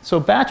 So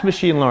batch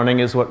machine learning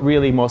is what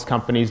really most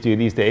companies do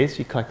these days.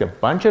 You collect a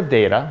bunch of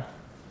data.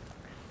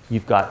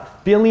 You've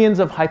got billions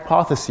of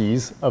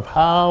hypotheses of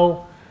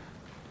how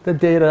the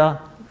data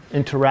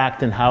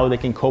interact and how they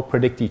can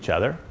co-predict each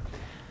other.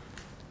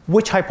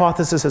 which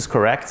hypothesis is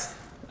correct.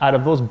 Out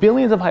of those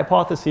billions of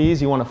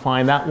hypotheses, you want to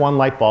find that one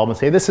light bulb and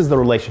say, this is the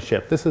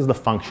relationship, this is the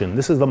function,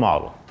 this is the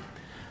model.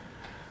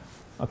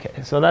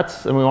 Okay, so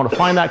and we want to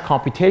find that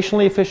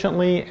computationally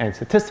efficiently and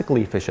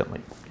statistically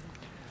efficiently.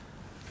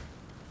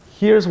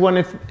 Here's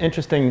one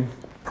interesting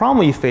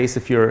problem you face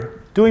if you're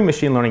doing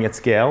machine learning at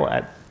scale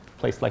at a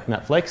place like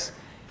Netflix.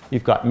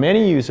 You've got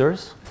many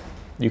users,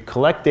 you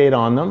collect data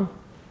on them,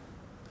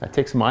 that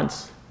takes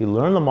months. You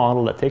learn the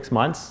model, that takes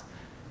months.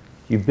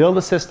 You build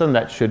a system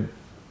that should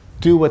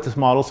do what this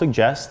model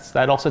suggests,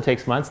 that also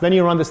takes months. Then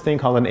you run this thing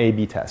called an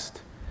A/B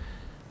test.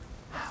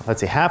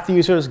 Let's say half the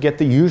users get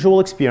the usual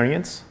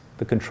experience,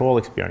 the control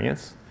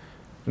experience,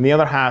 and the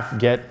other half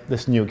get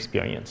this new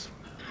experience.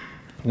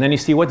 And then you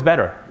see what's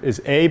better.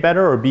 Is A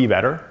better or B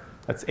better?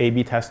 That's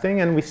A/B testing,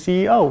 and we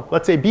see, oh,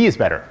 let's say B is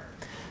better.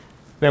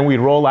 Then we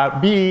roll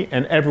out B,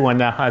 and everyone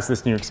now has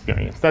this new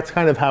experience. That's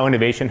kind of how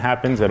innovation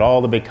happens at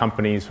all the big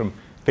companies, from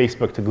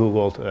Facebook to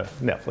Google to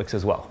Netflix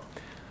as well.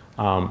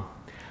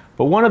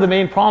 But one of the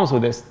main problems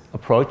with this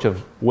approach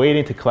of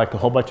waiting to collect a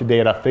whole bunch of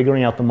data,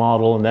 figuring out the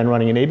model, and then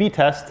running an A/B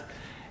test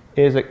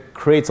is it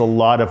creates a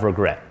lot of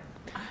regret.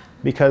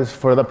 Because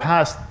for the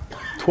past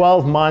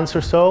 12 months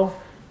or so,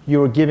 you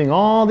were giving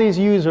all these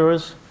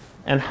users,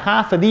 and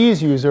half of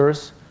these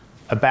users,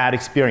 a bad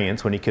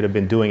experience when you could have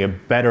been doing a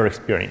better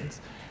experience.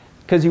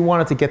 Because you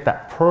wanted to get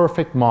that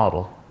perfect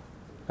model,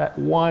 that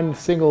one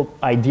single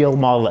ideal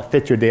model that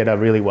fits your data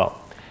really well.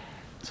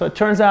 So it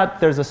turns out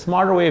there's a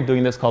smarter way of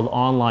doing this called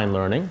online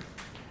learning.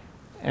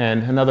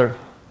 And another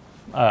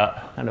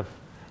kind of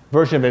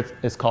version of it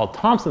is called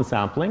Thompson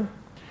sampling.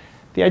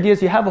 The idea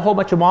is you have a whole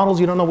bunch of models,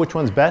 you don't know which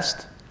one's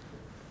best.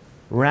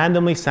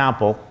 Randomly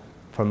sample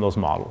from those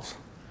models.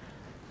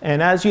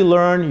 And as you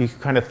learn, you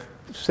kind of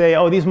say,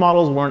 oh, these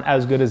models weren't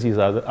as good as these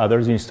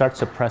others, and you start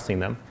suppressing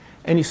them.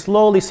 And you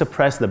slowly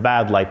suppress the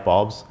bad light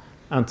bulbs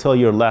until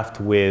you're left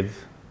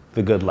with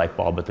the good light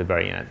bulb at the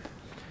very end.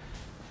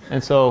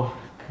 And so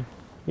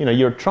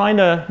you're trying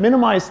to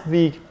minimize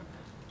the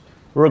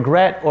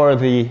regret or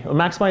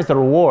maximize the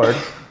reward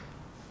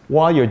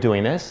while you're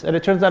doing this. And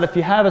it turns out if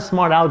you have a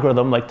smart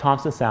algorithm like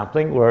Thompson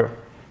sampling, where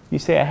you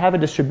say, I have a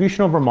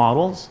distribution over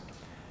models,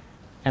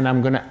 and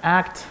I'm going to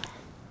act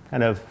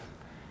kind of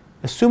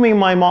assuming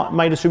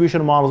my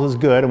distribution of models is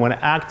good, I'm going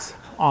to act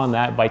on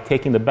that by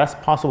taking the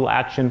best possible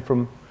action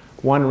from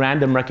one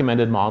random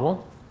recommended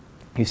model.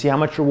 You see how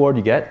much reward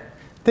you get.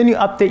 Then you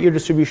update your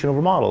distribution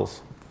over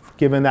models,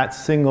 given that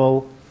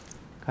single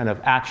kind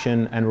of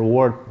action and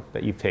reward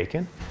that you've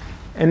taken.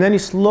 And then you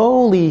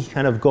slowly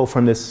kind of go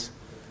from this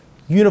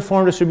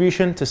uniform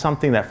distribution to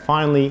something that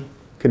finally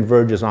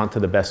converges onto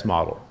the best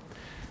model.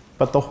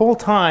 But the whole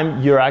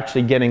time, you're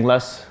actually getting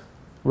less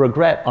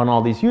regret on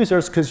all these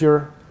users because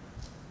you're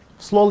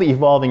slowly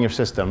evolving your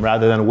system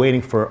rather than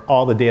waiting for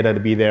all the data to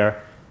be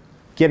there,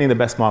 getting the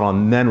best model,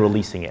 and then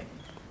releasing it.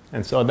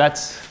 And so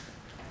that's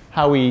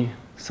how we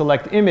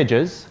select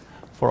images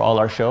for all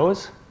our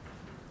shows.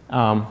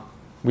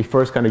 We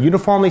first kind of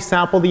uniformly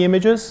sample the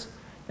images,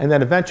 and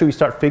then eventually we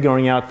start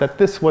figuring out that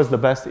this was the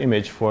best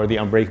image for the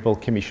Unbreakable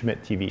Kimmy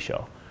Schmidt TV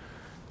show.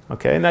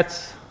 Okay, and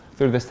that's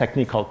through this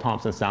technique called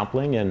Thompson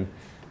sampling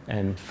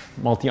and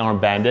multi-arm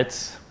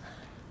bandits.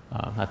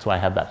 That's why I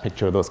have that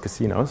picture of those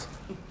casinos.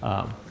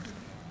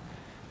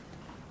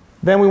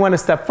 Then we went a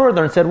step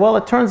further and said, well,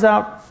 it turns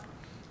out,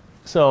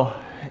 so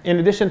in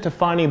addition to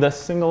finding the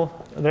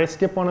single, did I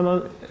skip one of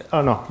those?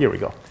 Oh, no, here we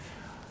go.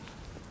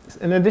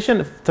 In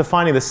addition to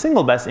finding the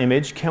single best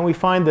image, can we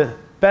find the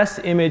best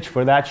image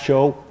for that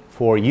show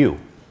for you?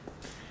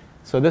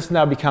 So this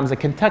now becomes a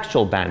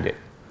contextual bandit,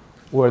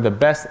 where the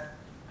best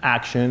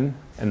action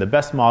and the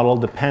best model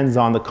depends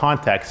on the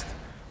context,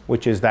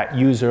 which is that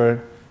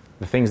user,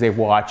 the things they've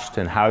watched,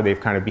 and how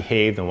they've kind of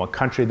behaved, and what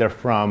country they're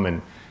from,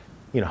 and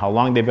how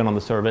long they've been on the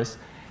service.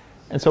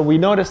 And so we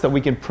noticed that we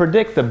can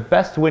predict the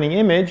best winning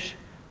image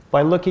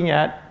by looking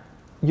at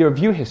your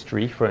view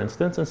history, for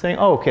instance, and saying,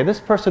 oh, OK, this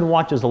person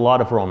watches a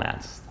lot of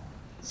romance,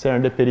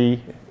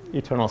 Serendipity,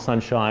 Eternal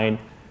Sunshine,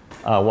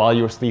 While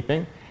You Were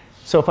Sleeping.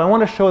 So if I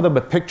want to show them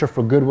a picture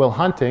for Good Will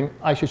Hunting,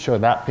 I should show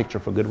that picture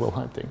for Good Will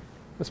Hunting.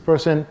 This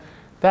person,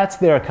 that's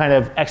their kind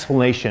of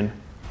explanation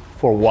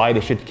for why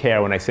they should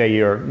care when I say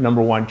your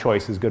 #1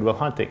 choice is Good Will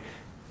Hunting.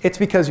 It's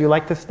because you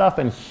like this stuff,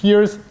 and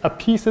here's a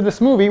piece of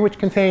this movie which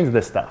contains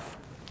this stuff.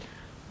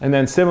 And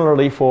then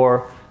similarly,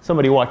 for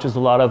somebody who watches a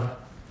lot of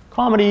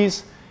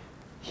comedies,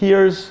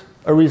 here's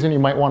a reason you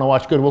might want to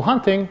watch Good Will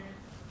Hunting.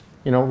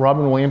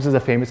 Robin Williams is a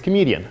famous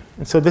comedian.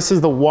 And so this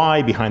is the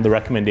why behind the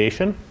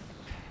recommendation.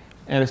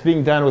 And it's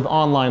being done with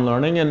online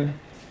learning, and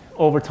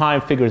over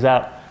time figures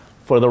out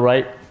for the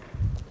right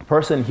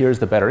person, here's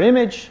the better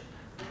image.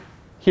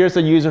 Here's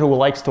a user who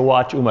likes to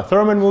watch Uma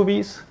Thurman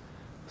movies.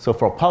 So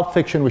for Pulp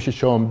Fiction, we should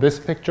show them this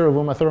picture of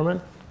Uma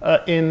Thurman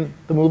in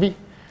the movie.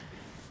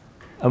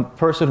 A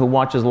person who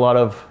watches a lot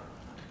of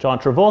John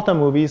Travolta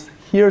movies,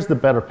 here's the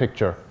better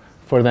picture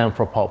for them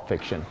for Pulp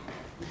Fiction.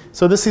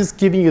 So this is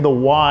giving you the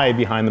why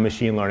behind the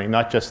machine learning,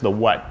 not just the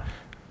what,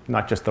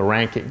 not just the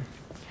ranking.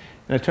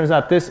 And it turns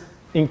out this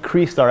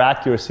increased our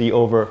accuracy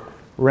over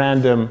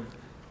random,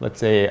 let's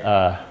say,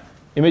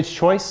 image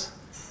choice,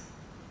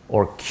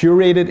 or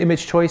curated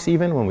image choice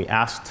even, when we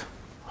asked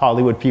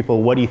Hollywood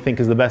people, what do you think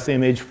is the best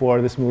image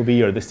for this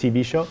movie or this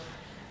TV show?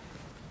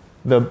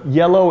 The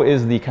yellow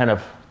is the kind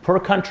of per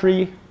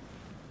country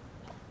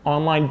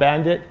online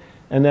bandit,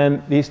 and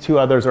then these two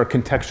others are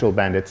contextual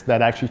bandits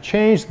that actually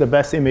change the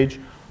best image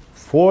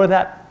for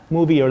that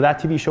movie or that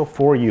TV show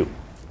for you.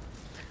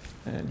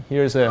 And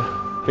here's a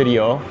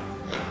video.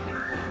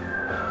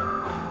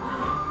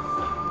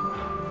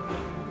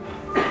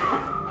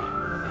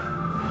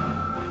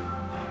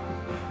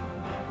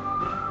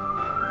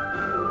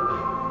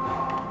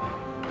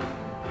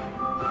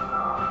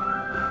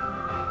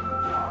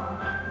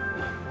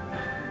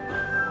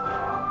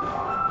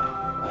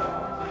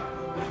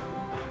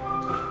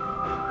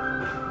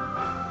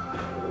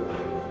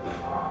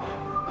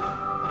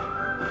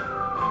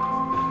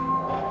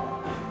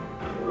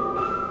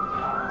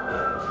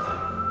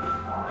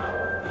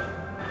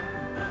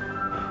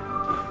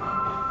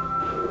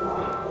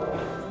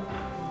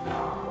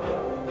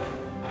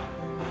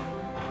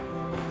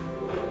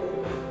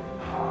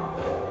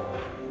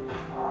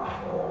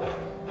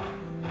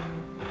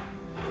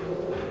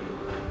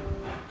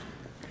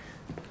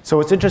 So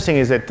what's interesting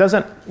is it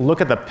doesn't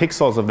look at the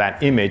pixels of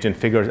that image and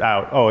figures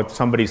out, oh, it's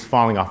somebody's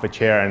falling off a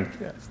chair, and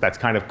that's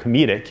kind of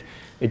comedic.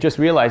 It just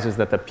realizes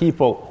that the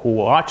people who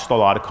watched a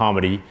lot of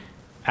comedy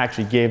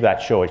actually gave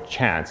that show a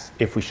chance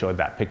if we showed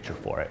that picture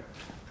for it.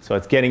 So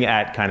it's getting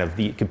at kind of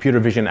the computer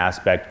vision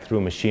aspect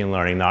through machine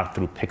learning, not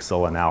through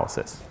pixel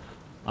analysis.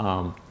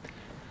 I'm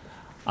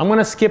going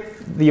to skip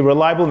the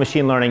reliable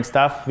machine learning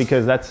stuff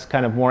because that's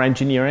kind of more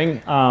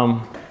engineering.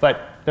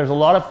 But there's a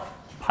lot of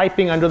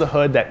piping under the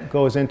hood that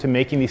goes into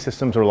making these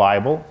systems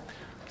reliable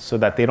so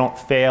that they don't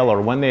fail,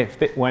 or when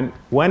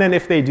and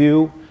if they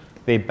do,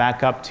 they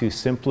back up to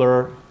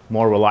simpler,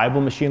 more reliable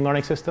machine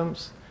learning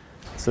systems.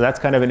 So that's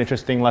kind of an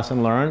interesting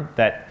lesson learned,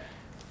 that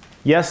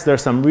yes,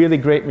 there's some really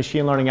great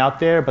machine learning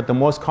out there, but the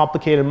most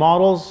complicated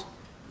models,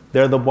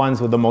 they're the ones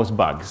with the most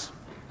bugs.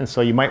 And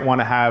so you might want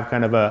to have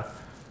kind of a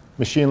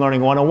machine learning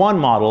 101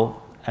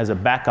 model as a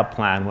backup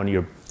plan when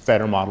your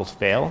better models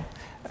fail.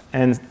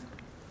 And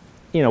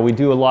we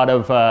do a lot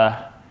of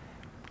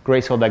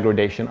graceful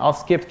degradation. I'll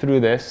skip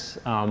through this.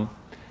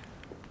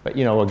 But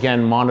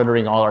again,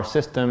 monitoring all our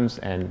systems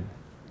and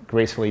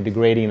gracefully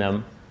degrading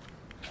them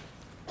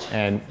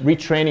and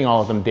retraining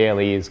all of them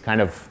daily is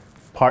kind of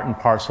part and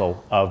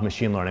parcel of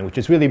machine learning, which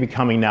is really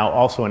becoming now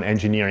also an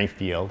engineering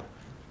field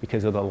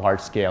because of the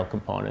large-scale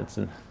components.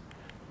 And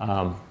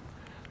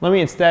let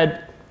me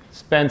instead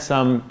spend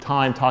some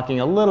time talking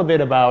a little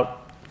bit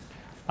about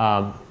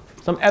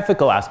some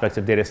ethical aspects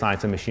of data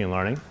science and machine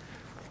learning,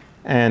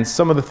 and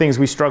some of the things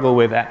we struggle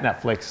with at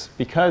Netflix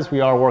because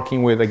we are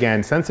working with,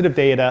 again, sensitive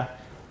data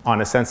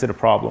on a sensitive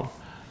problem.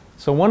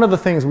 So one of the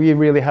things we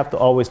really have to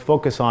always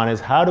focus on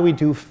is how do we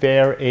do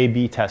fair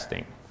A/B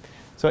testing?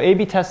 So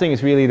A/B testing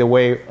is really the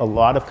way a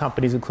lot of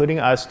companies, including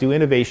us, do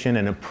innovation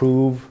and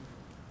improve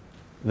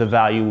the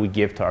value we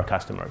give to our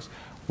customers.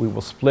 We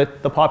will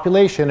split the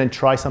population and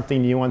try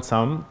something new on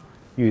some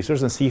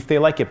users and see if they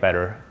like it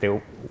better, if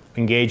they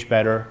engage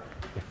better,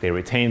 if they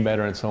retain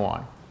better, and so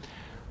on.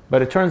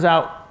 But it turns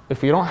out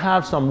if you don't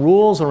have some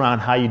rules around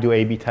how you do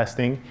A/B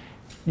testing,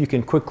 you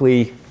can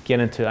quickly get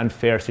into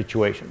unfair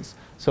situations.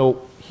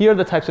 So here are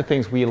the types of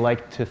things we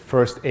like to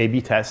first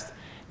A/B test.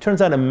 It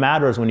turns out it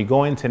matters when you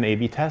go into an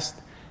A/B test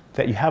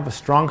that you have a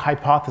strong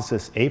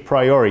hypothesis a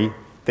priori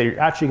that you're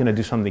actually going to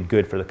do something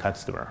good for the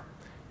customer.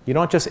 You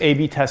don't just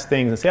A/B test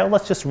things and say, oh,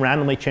 let's just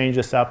randomly change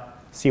this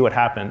up, see what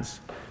happens.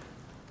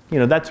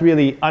 That's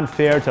really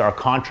unfair to our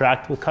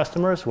contract with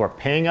customers who are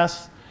paying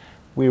us.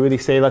 We really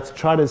say, let's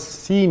try to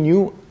see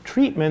new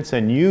treatments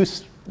and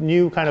use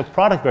new kind of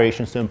product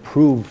variations to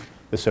improve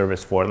the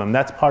service for them.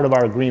 That's part of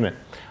our agreement.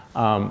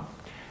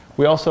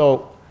 We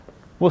also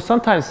will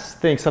sometimes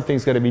think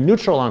something's going to be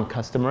neutral on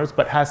customers,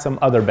 but has some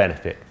other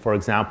benefit. For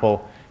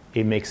example,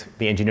 it makes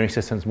the engineering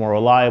systems more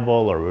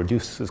reliable, or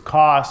reduces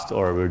cost,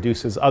 or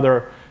reduces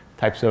other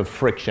types of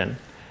friction.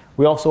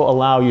 We also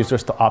allow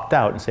users to opt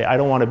out and say, I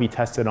don't want to be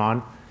tested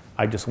on.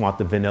 I just want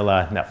the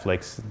vanilla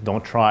Netflix.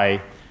 Don't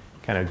try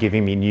kind of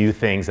giving me new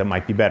things that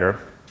might be better.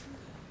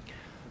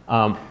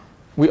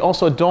 We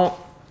also don't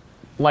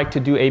like to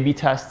do A/B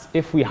tests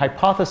if we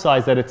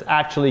hypothesize that it's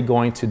actually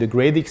going to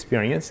degrade the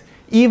experience,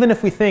 even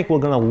if we think we're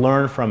going to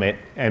learn from it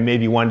and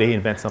maybe one day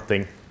invent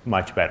something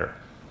much better.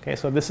 Okay,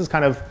 so this is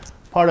kind of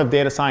part of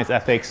data science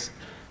ethics,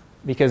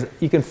 because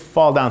you can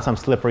fall down some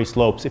slippery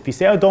slopes. If you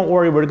say, oh, don't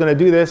worry, we're going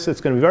to do this,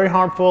 it's going to be very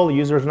harmful, the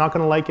user is not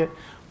going to like it,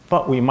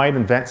 but we might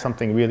invent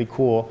something really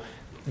cool,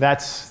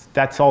 that's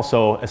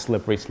also a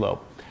slippery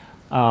slope.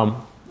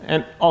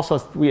 And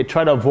also, we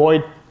try to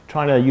avoid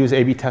trying to use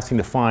A/B testing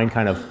to find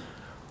kind of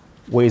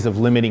ways of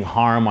limiting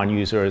harm on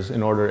users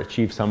in order to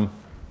achieve some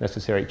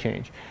necessary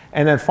change.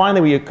 And then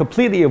finally, we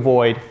completely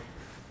avoid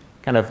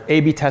kind of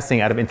A/B testing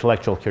out of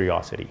intellectual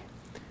curiosity.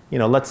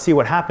 Let's see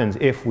what happens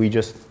if we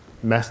just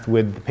messed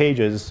with the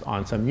pages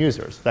on some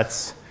users.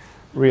 That's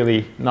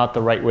really not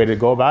the right way to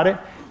go about it.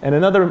 And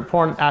another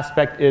important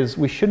aspect is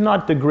we should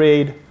not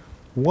degrade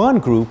one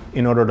group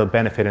in order to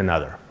benefit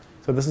another.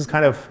 So this is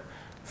kind of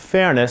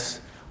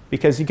fairness,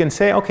 because you can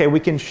say, OK, we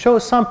can show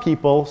some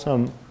people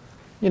some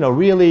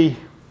really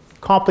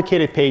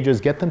complicated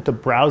pages, get them to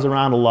browse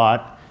around a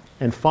lot,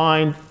 and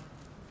find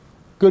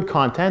good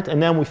content.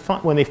 And then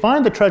when they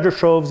find the treasure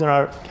troves in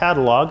our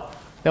catalog,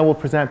 then we'll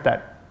present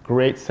that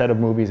great set of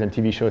movies and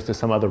TV shows to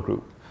some other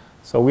group.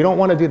 So we don't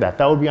want to do that.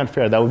 That would be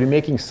unfair. That would be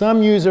making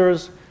some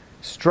users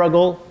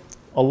struggle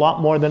a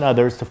lot more than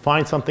others to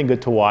find something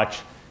good to watch,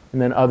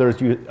 and then other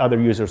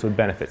users would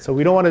benefit. So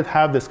we don't want to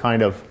have this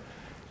kind of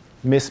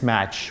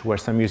mismatch where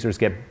some users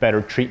get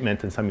better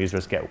treatment and some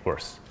users get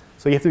worse.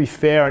 So you have to be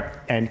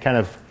fair and kind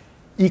of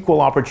equal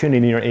opportunity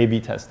in your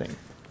A/B testing.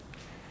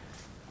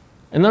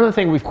 Another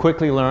thing we've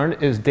quickly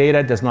learned is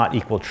data does not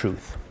equal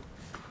truth.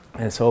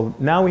 And so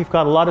now we've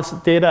got a lot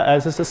of data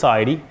as a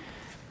society.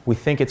 We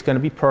think it's going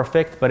to be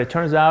perfect, but it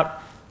turns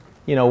out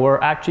we're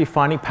actually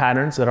finding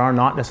patterns that are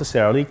not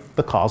necessarily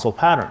the causal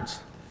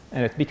patterns.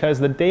 And it's because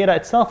the data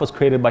itself was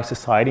created by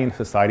society, and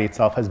society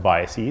itself has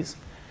biases.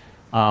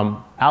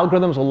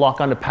 Algorithms will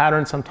lock onto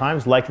patterns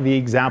sometimes, like the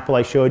example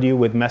I showed you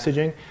with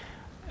messaging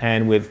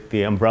and with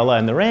the umbrella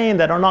and the rain,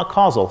 that are not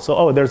causal.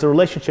 So, there's a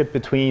relationship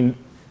between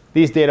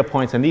these data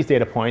points and these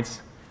data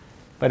points,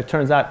 but it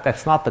turns out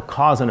that's not the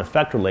cause and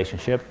effect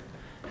relationship.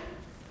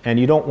 And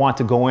you don't want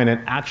to go in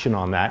and action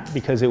on that,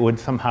 because it would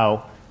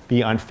somehow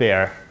be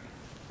unfair.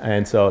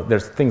 And so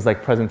there's things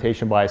like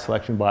presentation bias,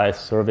 selection bias,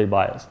 survey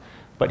bias.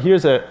 But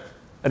here's an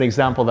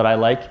example that I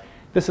like.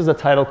 This is a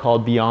title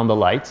called Beyond the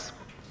Lights.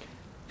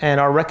 And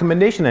our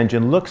recommendation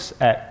engine looks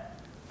at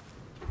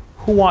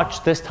who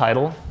watched this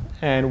title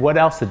and what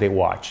else did they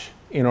watch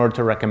in order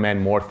to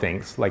recommend more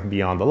things like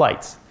Beyond the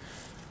Lights.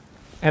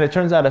 And it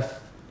turns out if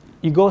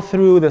you go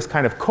through this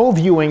kind of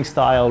co-viewing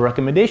style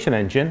recommendation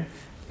engine,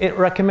 it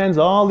recommends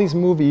all these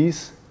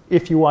movies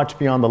if you watch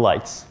Beyond the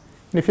Lights.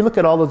 And if you look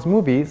at all those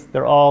movies,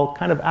 they're all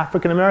kind of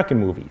African-American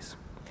movies.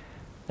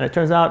 And it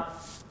turns out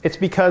it's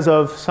because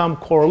of some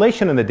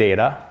correlation in the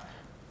data,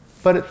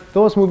 but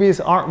those movies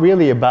aren't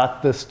really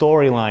about the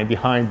storyline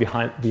behind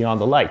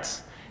Beyond the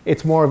Lights.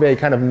 It's more of a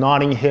kind of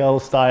Notting Hill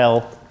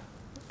style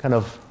kind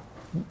of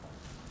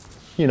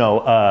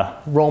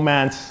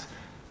romance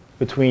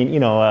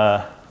between,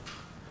 I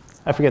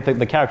forget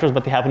the characters,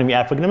 but they happen to be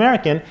African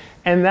American,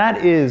 and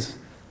that is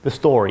the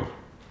story.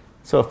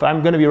 So if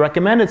I'm going to be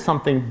recommended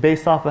something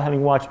based off of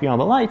having watched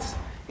Beyond the Lights,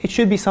 it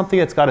should be something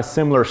that's got a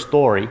similar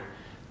story,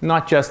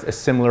 not just a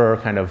similar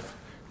kind of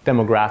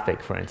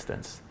demographic, for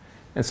instance.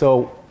 And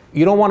so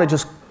you don't want to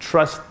just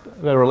trust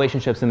the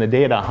relationships in the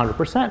data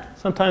 100%.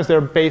 Sometimes they're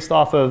based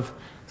off of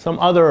some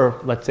other,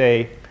 let's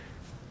say,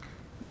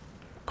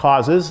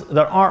 causes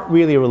that aren't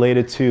really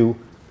related to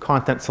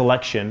content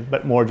selection,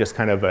 but more just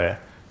kind of a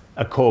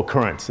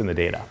co-occurrence in the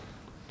data.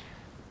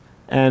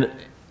 And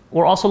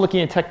we're also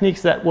looking at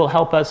techniques that will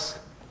help us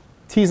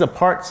tease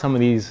apart some of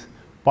these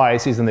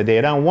biases in the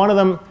data. And one of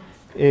them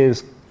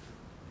is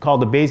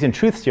called the Bayesian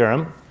truth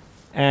theorem.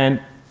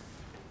 And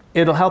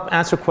it'll help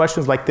answer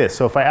questions like this.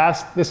 So if I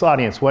ask this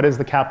audience, what is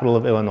the capital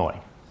of Illinois?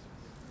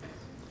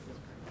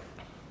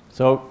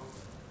 So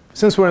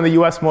since we're in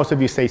the US, most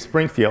of you say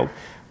Springfield.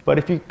 But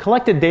if you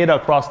collected data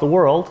across the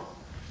world,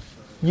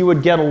 you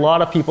would get a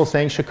lot of people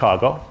saying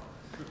Chicago.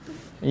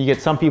 And you get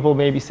some people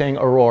maybe saying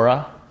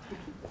Aurora,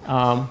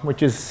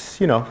 which is,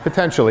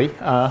 potentially.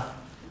 I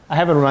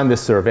haven't run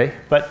this survey,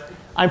 but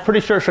I'm pretty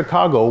sure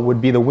Chicago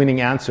would be the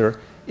winning answer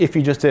if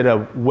you just did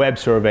a web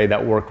survey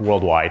that worked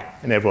worldwide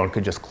and everyone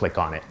could just click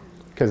on it,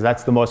 because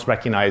that's the most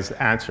recognized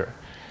answer.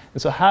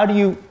 And so how do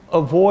you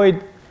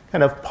avoid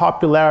kind of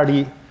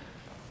popularity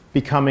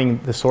becoming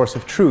the source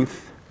of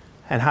truth?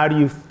 And how do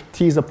you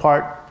tease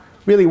apart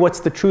really what's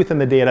the truth in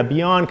the data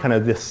beyond kind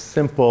of this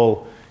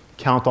simple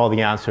count all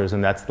the answers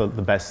and that's the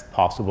best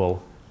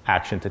possible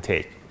action to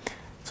take?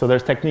 So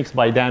there's techniques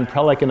by Dan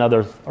Prelek and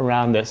others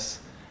around this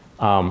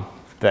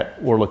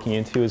that we're looking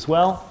into as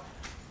well.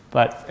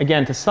 But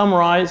again, to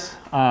summarize,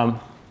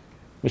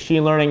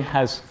 machine learning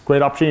has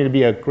great opportunity to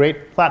be a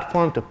great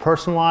platform to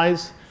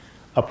personalize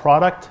a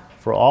product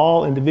for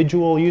all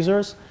individual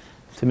users,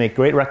 to make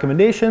great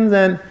recommendations.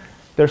 And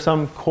there's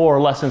some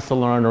core lessons to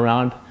learn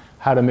around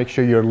how to make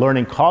sure you're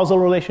learning causal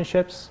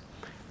relationships,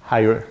 how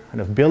you're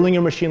kind of building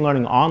your machine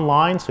learning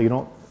online so you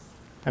don't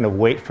kind of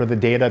wait for the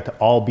data to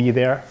all be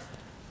there.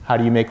 How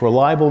do you make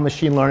reliable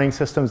machine learning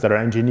systems that are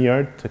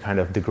engineered to kind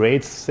of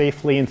degrade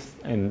safely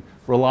and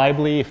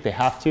reliably if they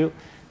have to,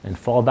 and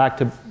fall back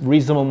to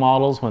reasonable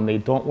models when they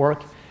don't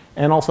work,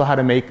 and also how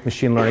to make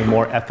machine learning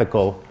more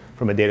ethical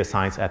from a data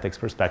science ethics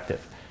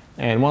perspective.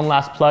 And one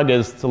last plug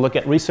is to look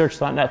at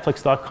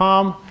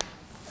research.netflix.com,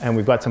 and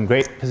we've got some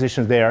great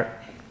positions there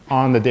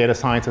on the data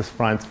sciences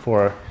front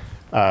for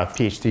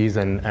PhDs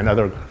and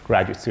other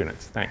graduate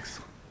students. Thanks.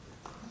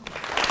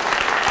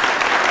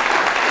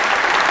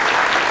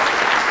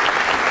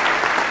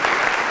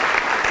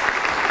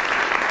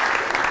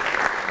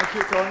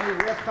 Thank you, Tony.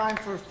 We have time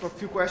for a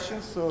few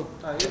questions. So,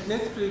 at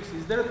Netflix,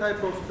 is there a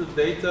type of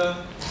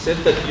data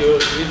set that you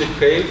really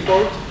crave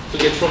for? to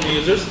get from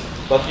users,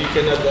 but you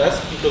cannot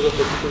ask because of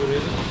particular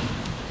reason?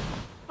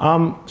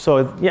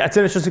 So yeah, it's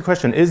an interesting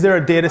question. Is there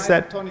a data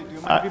set? Tony, do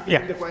you mind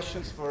repeating the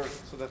questions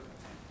so that?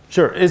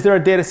 Sure. Is there a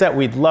data set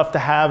we'd love to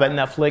have at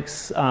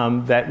Netflix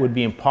that would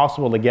be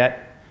impossible to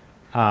get?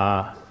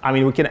 I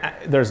mean,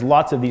 there's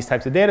lots of these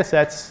types of data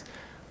sets.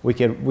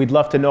 We'd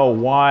love to know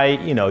why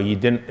you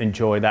didn't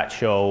enjoy that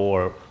show,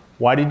 or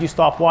why did you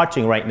stop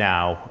watching right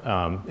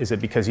now? Is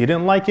it because you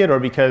didn't like it, or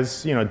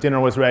because dinner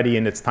was ready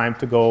and it's time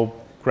to go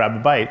grab a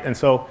bite? And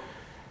so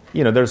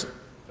there's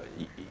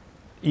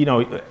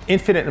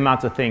infinite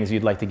amounts of things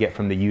you'd like to get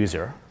from the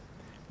user,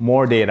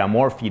 more data,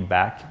 more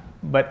feedback,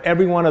 but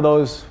every one of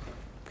those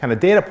kind of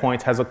data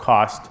points has a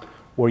cost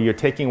where you're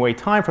taking away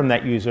time from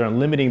that user and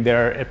limiting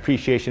their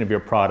appreciation of your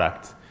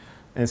product.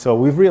 And so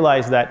we've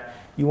realized that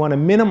you want to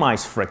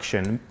minimize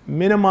friction,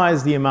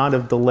 minimize the amount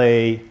of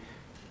delay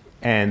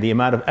and the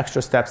amount of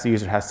extra steps the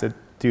user has to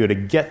do to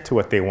get to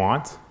what they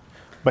want,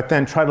 but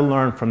then try to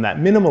learn from that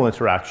minimal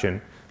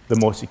interaction the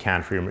most you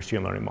can for your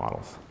machine learning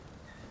models.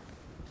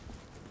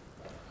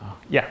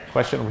 Yeah,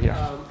 question over here.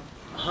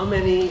 How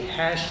many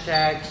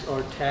hashtags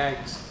or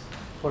tags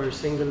for a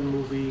single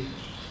movie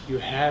you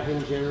have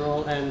in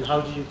general, and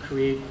how do you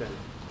create them,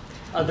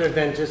 other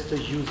than just a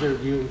user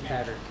viewing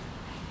pattern?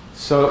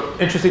 So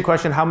interesting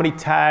question. How many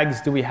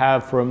tags do we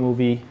have for a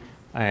movie?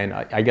 And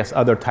I guess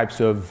other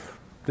types of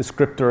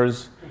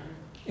descriptors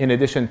in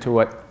addition to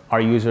what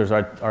our users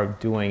are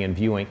doing and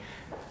viewing?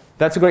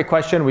 That's a great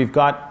question. We've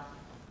got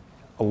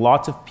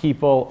lots of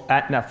people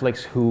at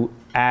Netflix who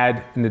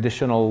add an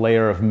additional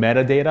layer of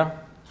metadata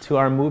to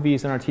our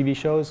movies and our TV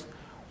shows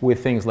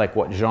with things like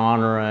what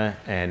genre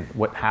and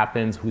what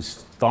happens, who's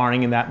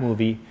starring in that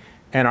movie.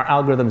 And our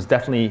algorithms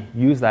definitely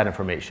use that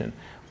information.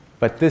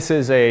 But this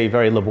is a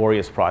very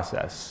laborious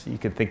process. You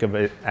can think of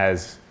it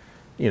as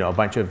a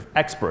bunch of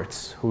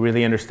experts who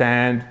really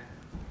understand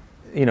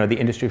the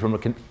industry from a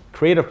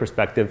creative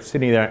perspective,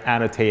 sitting there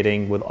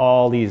annotating with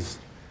all these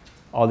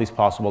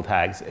possible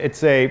tags.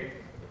 It's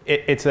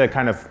a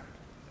kind of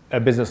a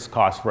business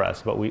cost for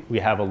us, but we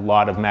have a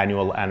lot of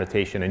manual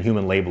annotation and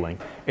human labeling.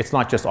 It's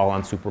not just all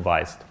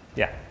unsupervised.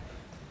 Yeah.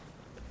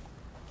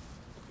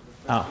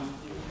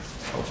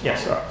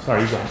 Yes,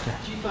 sorry, you go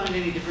ahead. Do you find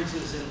any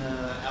differences in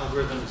the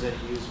algorithms that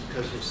you use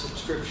because you're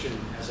subscription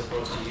as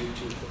opposed to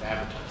YouTube with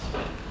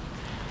advertising?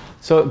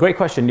 So great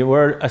question.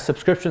 We're a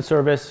subscription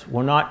service.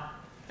 We're not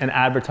an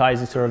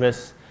advertising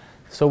service.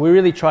 So we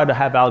really try to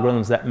have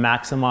algorithms that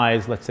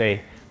maximize, let's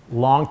say,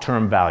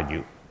 long-term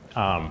value.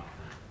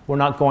 We're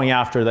not going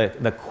after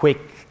the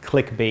quick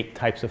clickbait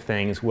types of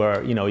things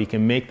where you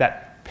can make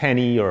that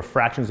penny or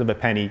fractions of a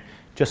penny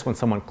just when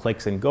someone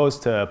clicks and goes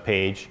to a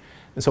page.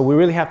 And so we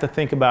really have to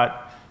think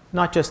about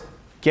not just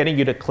getting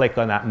you to click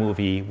on that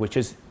movie, which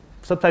is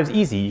sometimes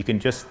easy. You can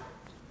just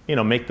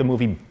make the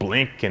movie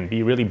blink and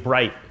be really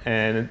bright,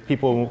 and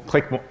people will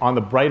click on the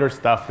brighter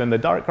stuff than the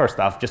darker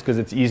stuff just because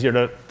it's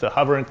easier to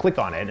hover and click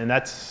on it, and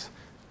that's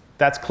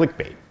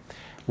clickbait.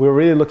 We're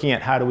really looking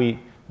at how do we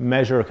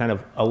measure kind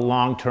of a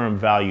long-term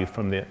value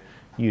from the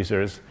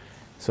users.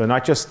 So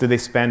not just did they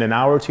spend an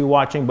hour or two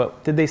watching,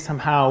 but did they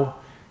somehow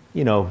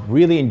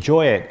really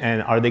enjoy it,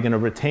 and are they going to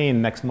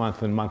retain next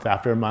month and month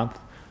after month,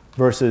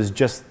 versus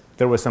just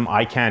there was some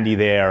eye candy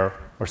there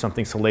or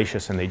something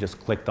salacious and they just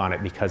clicked on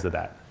it because of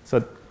that.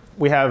 So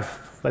we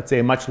have, let's say,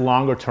 a much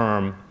longer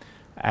term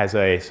as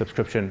a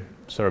subscription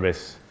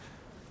service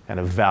kind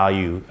of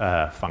value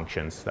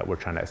functions that we're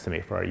trying to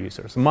estimate for our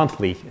users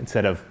monthly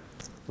instead of,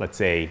 let's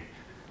say,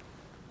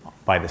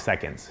 by the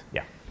seconds.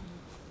 Yeah.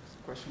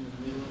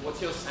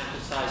 What's your sample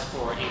size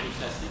for A/B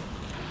testing?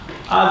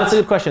 That's a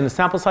good question. The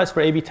sample size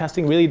for A/B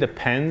testing really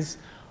depends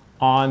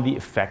on the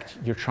effect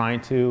you're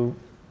trying to,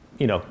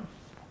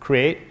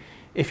 create.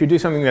 If you do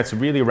something that's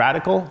really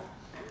radical,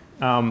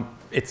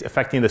 it's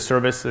affecting the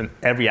service in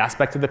every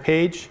aspect of the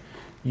page,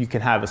 you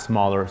can have a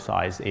smaller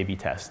size A/B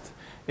test.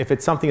 If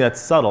it's something that's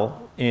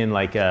subtle in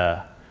like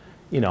how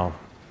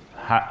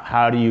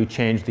do you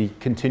change the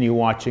continue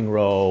watching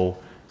row,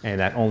 and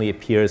that only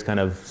appears kind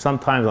of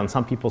sometimes on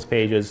some people's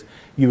pages,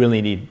 you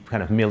really need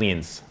kind of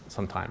millions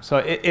sometimes. So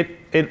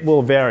it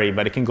will vary,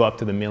 but it can go up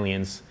to the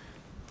millions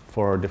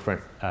for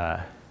different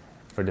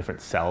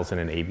cells in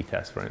an A/B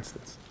test, for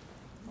instance.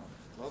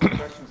 Lots of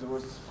questions. There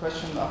was a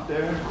question up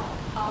there.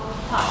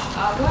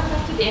 Hi. Going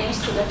back to the image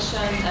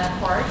selection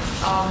part,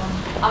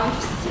 I'm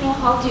interested to know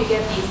how do you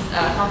get these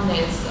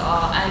thumbnails,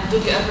 and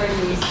did you ever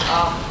use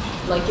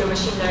like your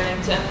machine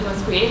learning to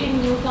influence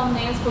creating new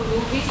thumbnails for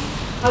movies?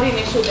 How do you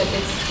make sure that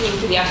it's true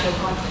to the actual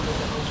content of the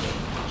movie?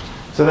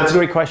 So that's a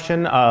great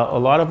question. A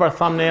lot of our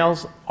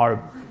thumbnails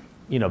are,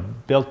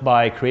 built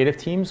by creative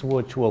teams,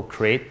 which will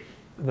create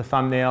the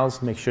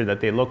thumbnails, make sure that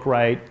they look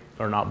right,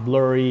 are not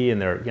blurry,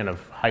 and they're kind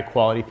of high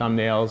quality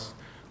thumbnails.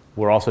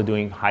 We're also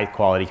doing high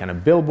quality kind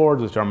of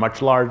billboards, which are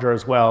much larger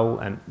as well,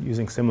 and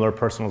using similar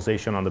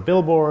personalization on the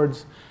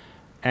billboards,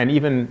 and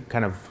even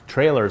kind of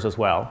trailers as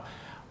well.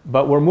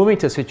 But we're moving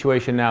to a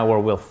situation now where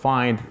we'll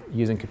find,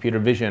 using computer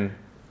vision,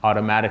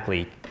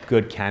 automatically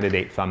good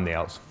candidate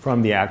thumbnails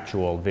from the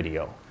actual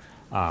video.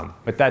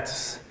 But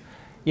that's,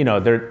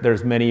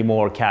 there's many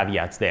more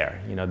caveats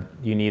there.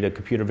 You need a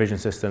computer vision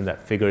system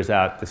that figures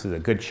out this is a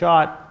good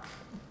shot.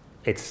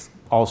 It's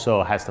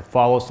also has to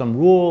follow some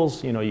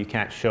rules. You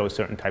can't show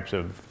certain types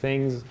of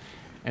things.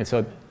 And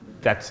so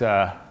that's,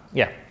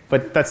 yeah.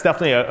 But that's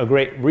definitely a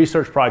great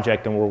research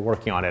project, and we're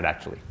working on it,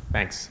 actually.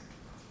 Thanks.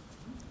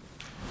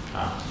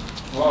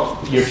 Well,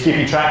 you're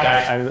keeping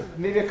track.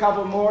 Maybe a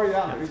couple more,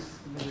 yeah.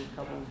 Maybe a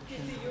couple.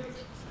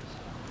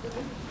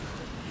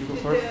 You go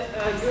first.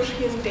 The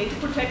European data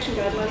protection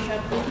guidelines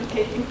have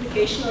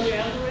implication on your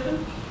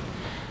algorithm?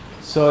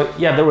 So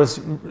yeah, there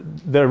was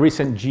the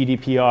recent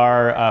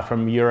GDPR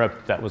from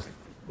Europe that was,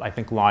 I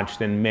think,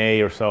 launched in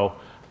May or so,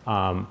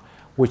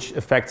 which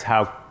affects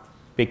how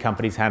big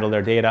companies handle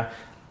their data.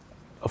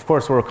 Of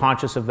course, we're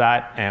conscious of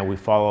that, and we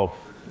follow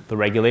the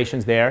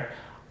regulations there.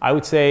 I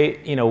would say,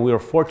 we were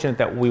fortunate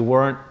that we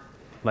weren't,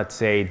 let's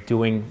say,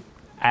 doing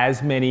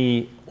as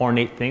many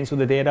ornate things with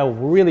the data.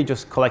 We're really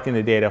just collecting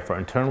the data for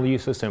internal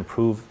uses to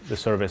improve the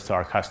service to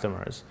our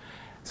customers.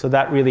 So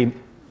that really,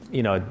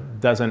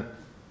 doesn't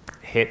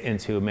hit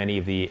into many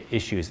of the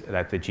issues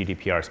that the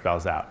GDPR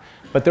spells out.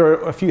 But there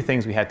are a few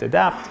things we had to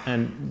adapt,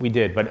 and we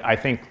did. But I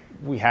think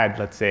we had,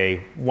 let's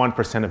say,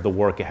 1% of the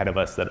work ahead of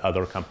us that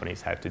other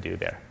companies had to do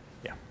there.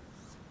 Yeah.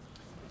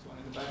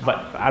 But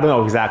I don't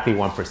know exactly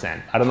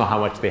 1%. I don't know how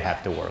much they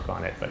have to work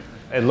on it, but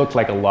it looked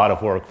like a lot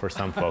of work for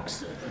some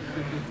folks.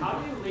 How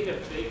do you lead a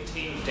big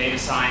team of data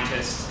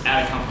scientists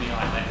at a company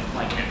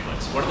like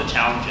Netflix? What are the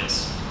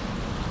challenges?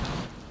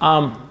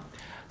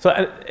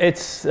 So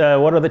it's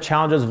what are the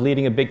challenges of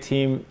leading a big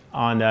team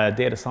on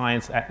data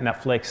science at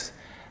Netflix?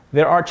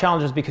 There are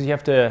challenges because you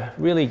have to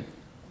really,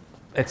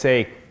 it's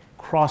a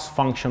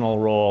cross-functional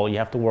role. You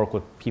have to work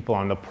with people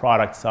on the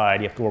product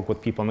side. You have to work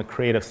with people on the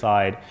creative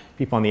side,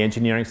 people on the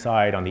engineering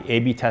side, on the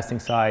A/B testing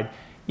side,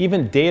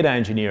 even data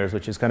engineers,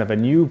 which is kind of a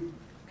new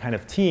kind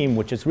of team,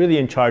 which is really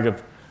in charge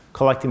of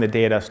collecting the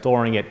data,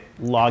 storing it,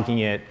 logging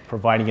it,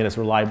 providing it as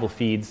reliable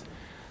feeds.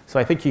 So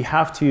I think you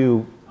have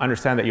to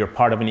understand that you're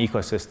part of an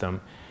ecosystem.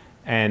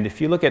 And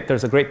if you look at,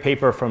 there's a great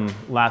paper from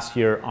last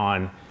year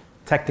on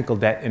technical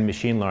debt in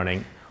machine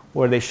learning,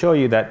 where they show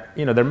you that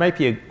there might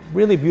be a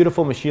really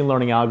beautiful machine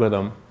learning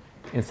algorithm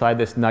inside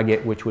this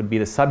nugget, which would be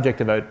the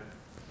subject of a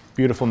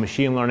beautiful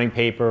machine learning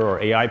paper or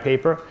AI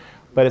paper,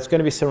 but it's going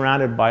to be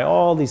surrounded by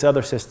all these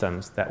other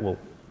systems that will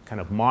kind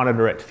of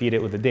monitor it, feed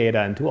it with the data,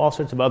 and do all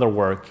sorts of other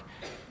work.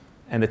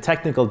 And the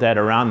technical debt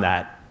around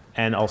that,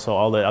 and also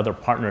all the other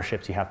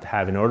partnerships you have to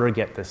have in order to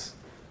get this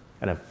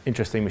kind of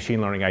interesting machine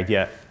learning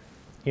idea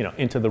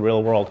into the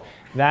real world,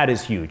 that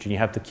is huge. And you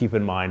have to keep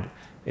in mind,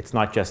 it's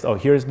not just, oh,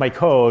 here's my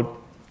code,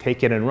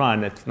 take it and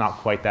run. It's not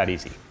quite that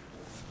easy.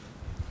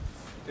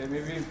 Okay,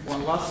 maybe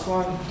one last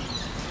one.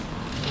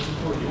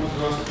 You want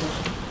to ask a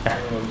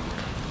question?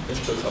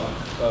 Thanks for the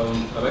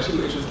talk. I'm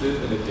actually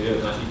interested in the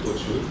data not equal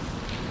truth.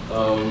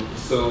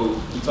 So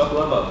we talk a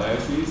lot about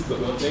biases, but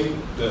one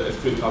thing that is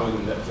pretty common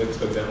in Netflix,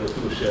 for example, is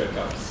people share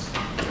accounts,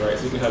 right?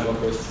 So you can have one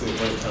person sitting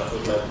one account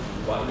with like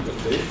a lot of different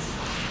states.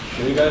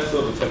 When you guys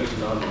still detect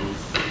anomalies,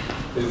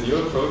 is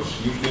your approach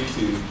usually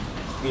to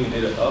clean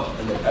data up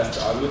and then test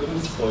the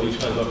algorithms, or are you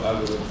trying to develop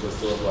algorithms that are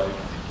sort of like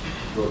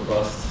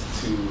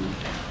robust to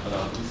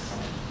anomalies?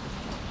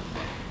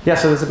 Yeah,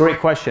 so that's a great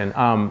question.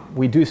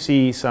 We do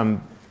see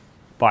some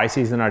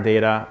biases in our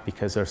data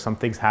because there's some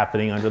things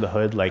happening under the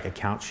hood, like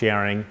account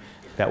sharing,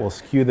 that will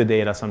skew the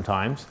data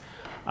sometimes.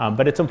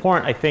 But it's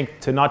important, I think,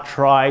 to not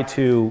try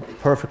to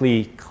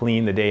perfectly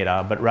clean the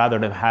data, but rather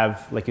to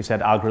have, like you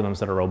said, algorithms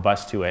that are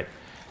robust to it,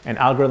 and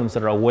algorithms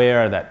that are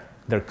aware that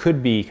there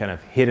could be kind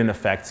of hidden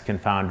effects,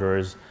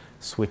 confounders,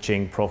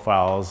 switching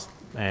profiles,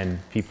 and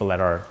people that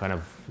are kind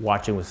of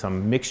watching with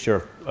some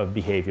mixture of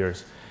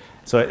behaviors.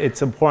 So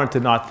it's important to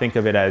not think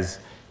of it as,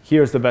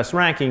 here's the best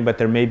ranking, but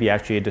there may be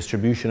actually a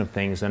distribution of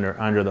things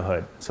under the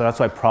hood. So that's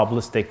why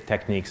probabilistic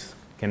techniques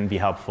can be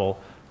helpful.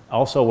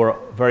 Also, we're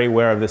very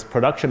aware of this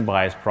production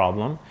bias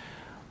problem,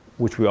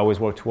 which we always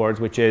work towards,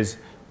 which is,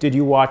 did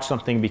you watch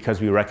something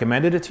because we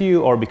recommended it to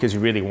you or because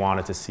you really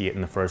wanted to see it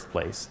in the first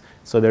place?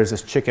 So there's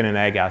this chicken and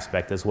egg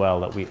aspect as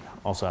well that we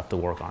also have to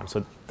work on.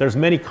 So there's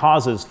many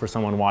causes for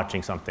someone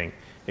watching something.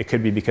 It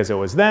could be because it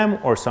was them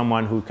or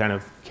someone who kind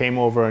of came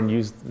over and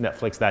used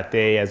Netflix that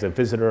day as a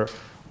visitor,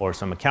 or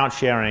some account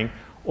sharing,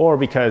 or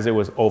because it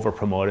was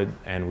over-promoted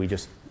and we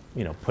just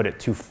put it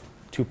too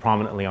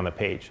prominently on the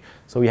page.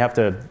 So we have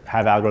to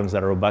have algorithms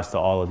that are robust to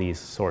all of these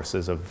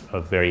sources of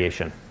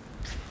variation.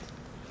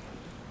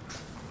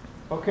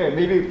 Okay,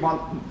 maybe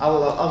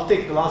I'll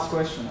take the last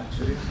question,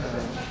 actually.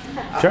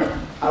 Sure.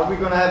 Are we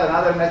going to have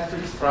another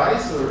Netflix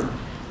prize, or?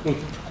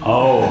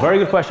 Oh, very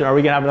good question. Are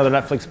we going to have another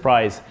Netflix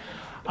prize?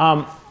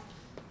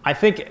 I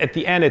think at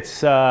the end,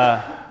 it's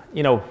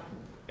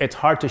it's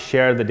hard to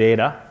share the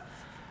data.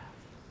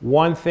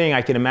 One thing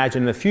I can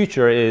imagine in the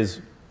future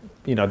is,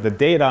 the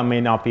data may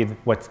not be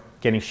what's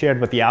getting shared,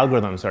 but the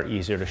algorithms are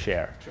easier to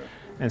share. Sure.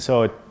 And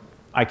so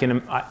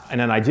in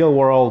an ideal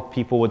world,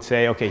 people would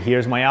say, okay,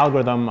 here's my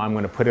algorithm. I'm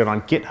going to put it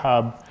on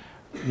GitHub.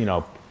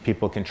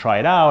 People can try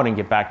it out and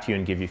get back to you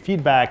and give you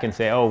feedback and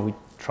say, oh, we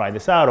tried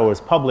this out, or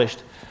it's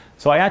published.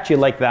 So I actually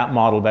like that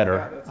model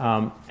better.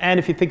 And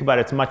if you think about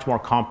it, it's much more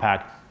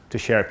compact to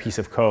share a piece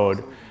of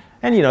code.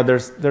 And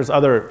there's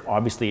other,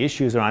 obviously,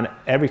 issues around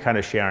every kind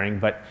of sharing,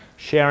 but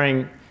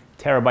sharing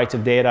terabytes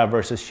of data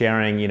versus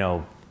sharing,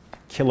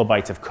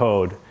 kilobytes of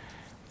code,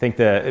 I think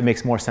that it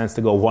makes more sense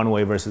to go one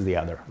way versus the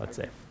other, let's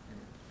say.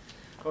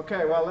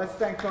 Okay, well, let's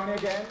thank Tony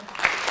again.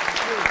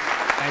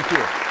 Thank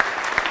you.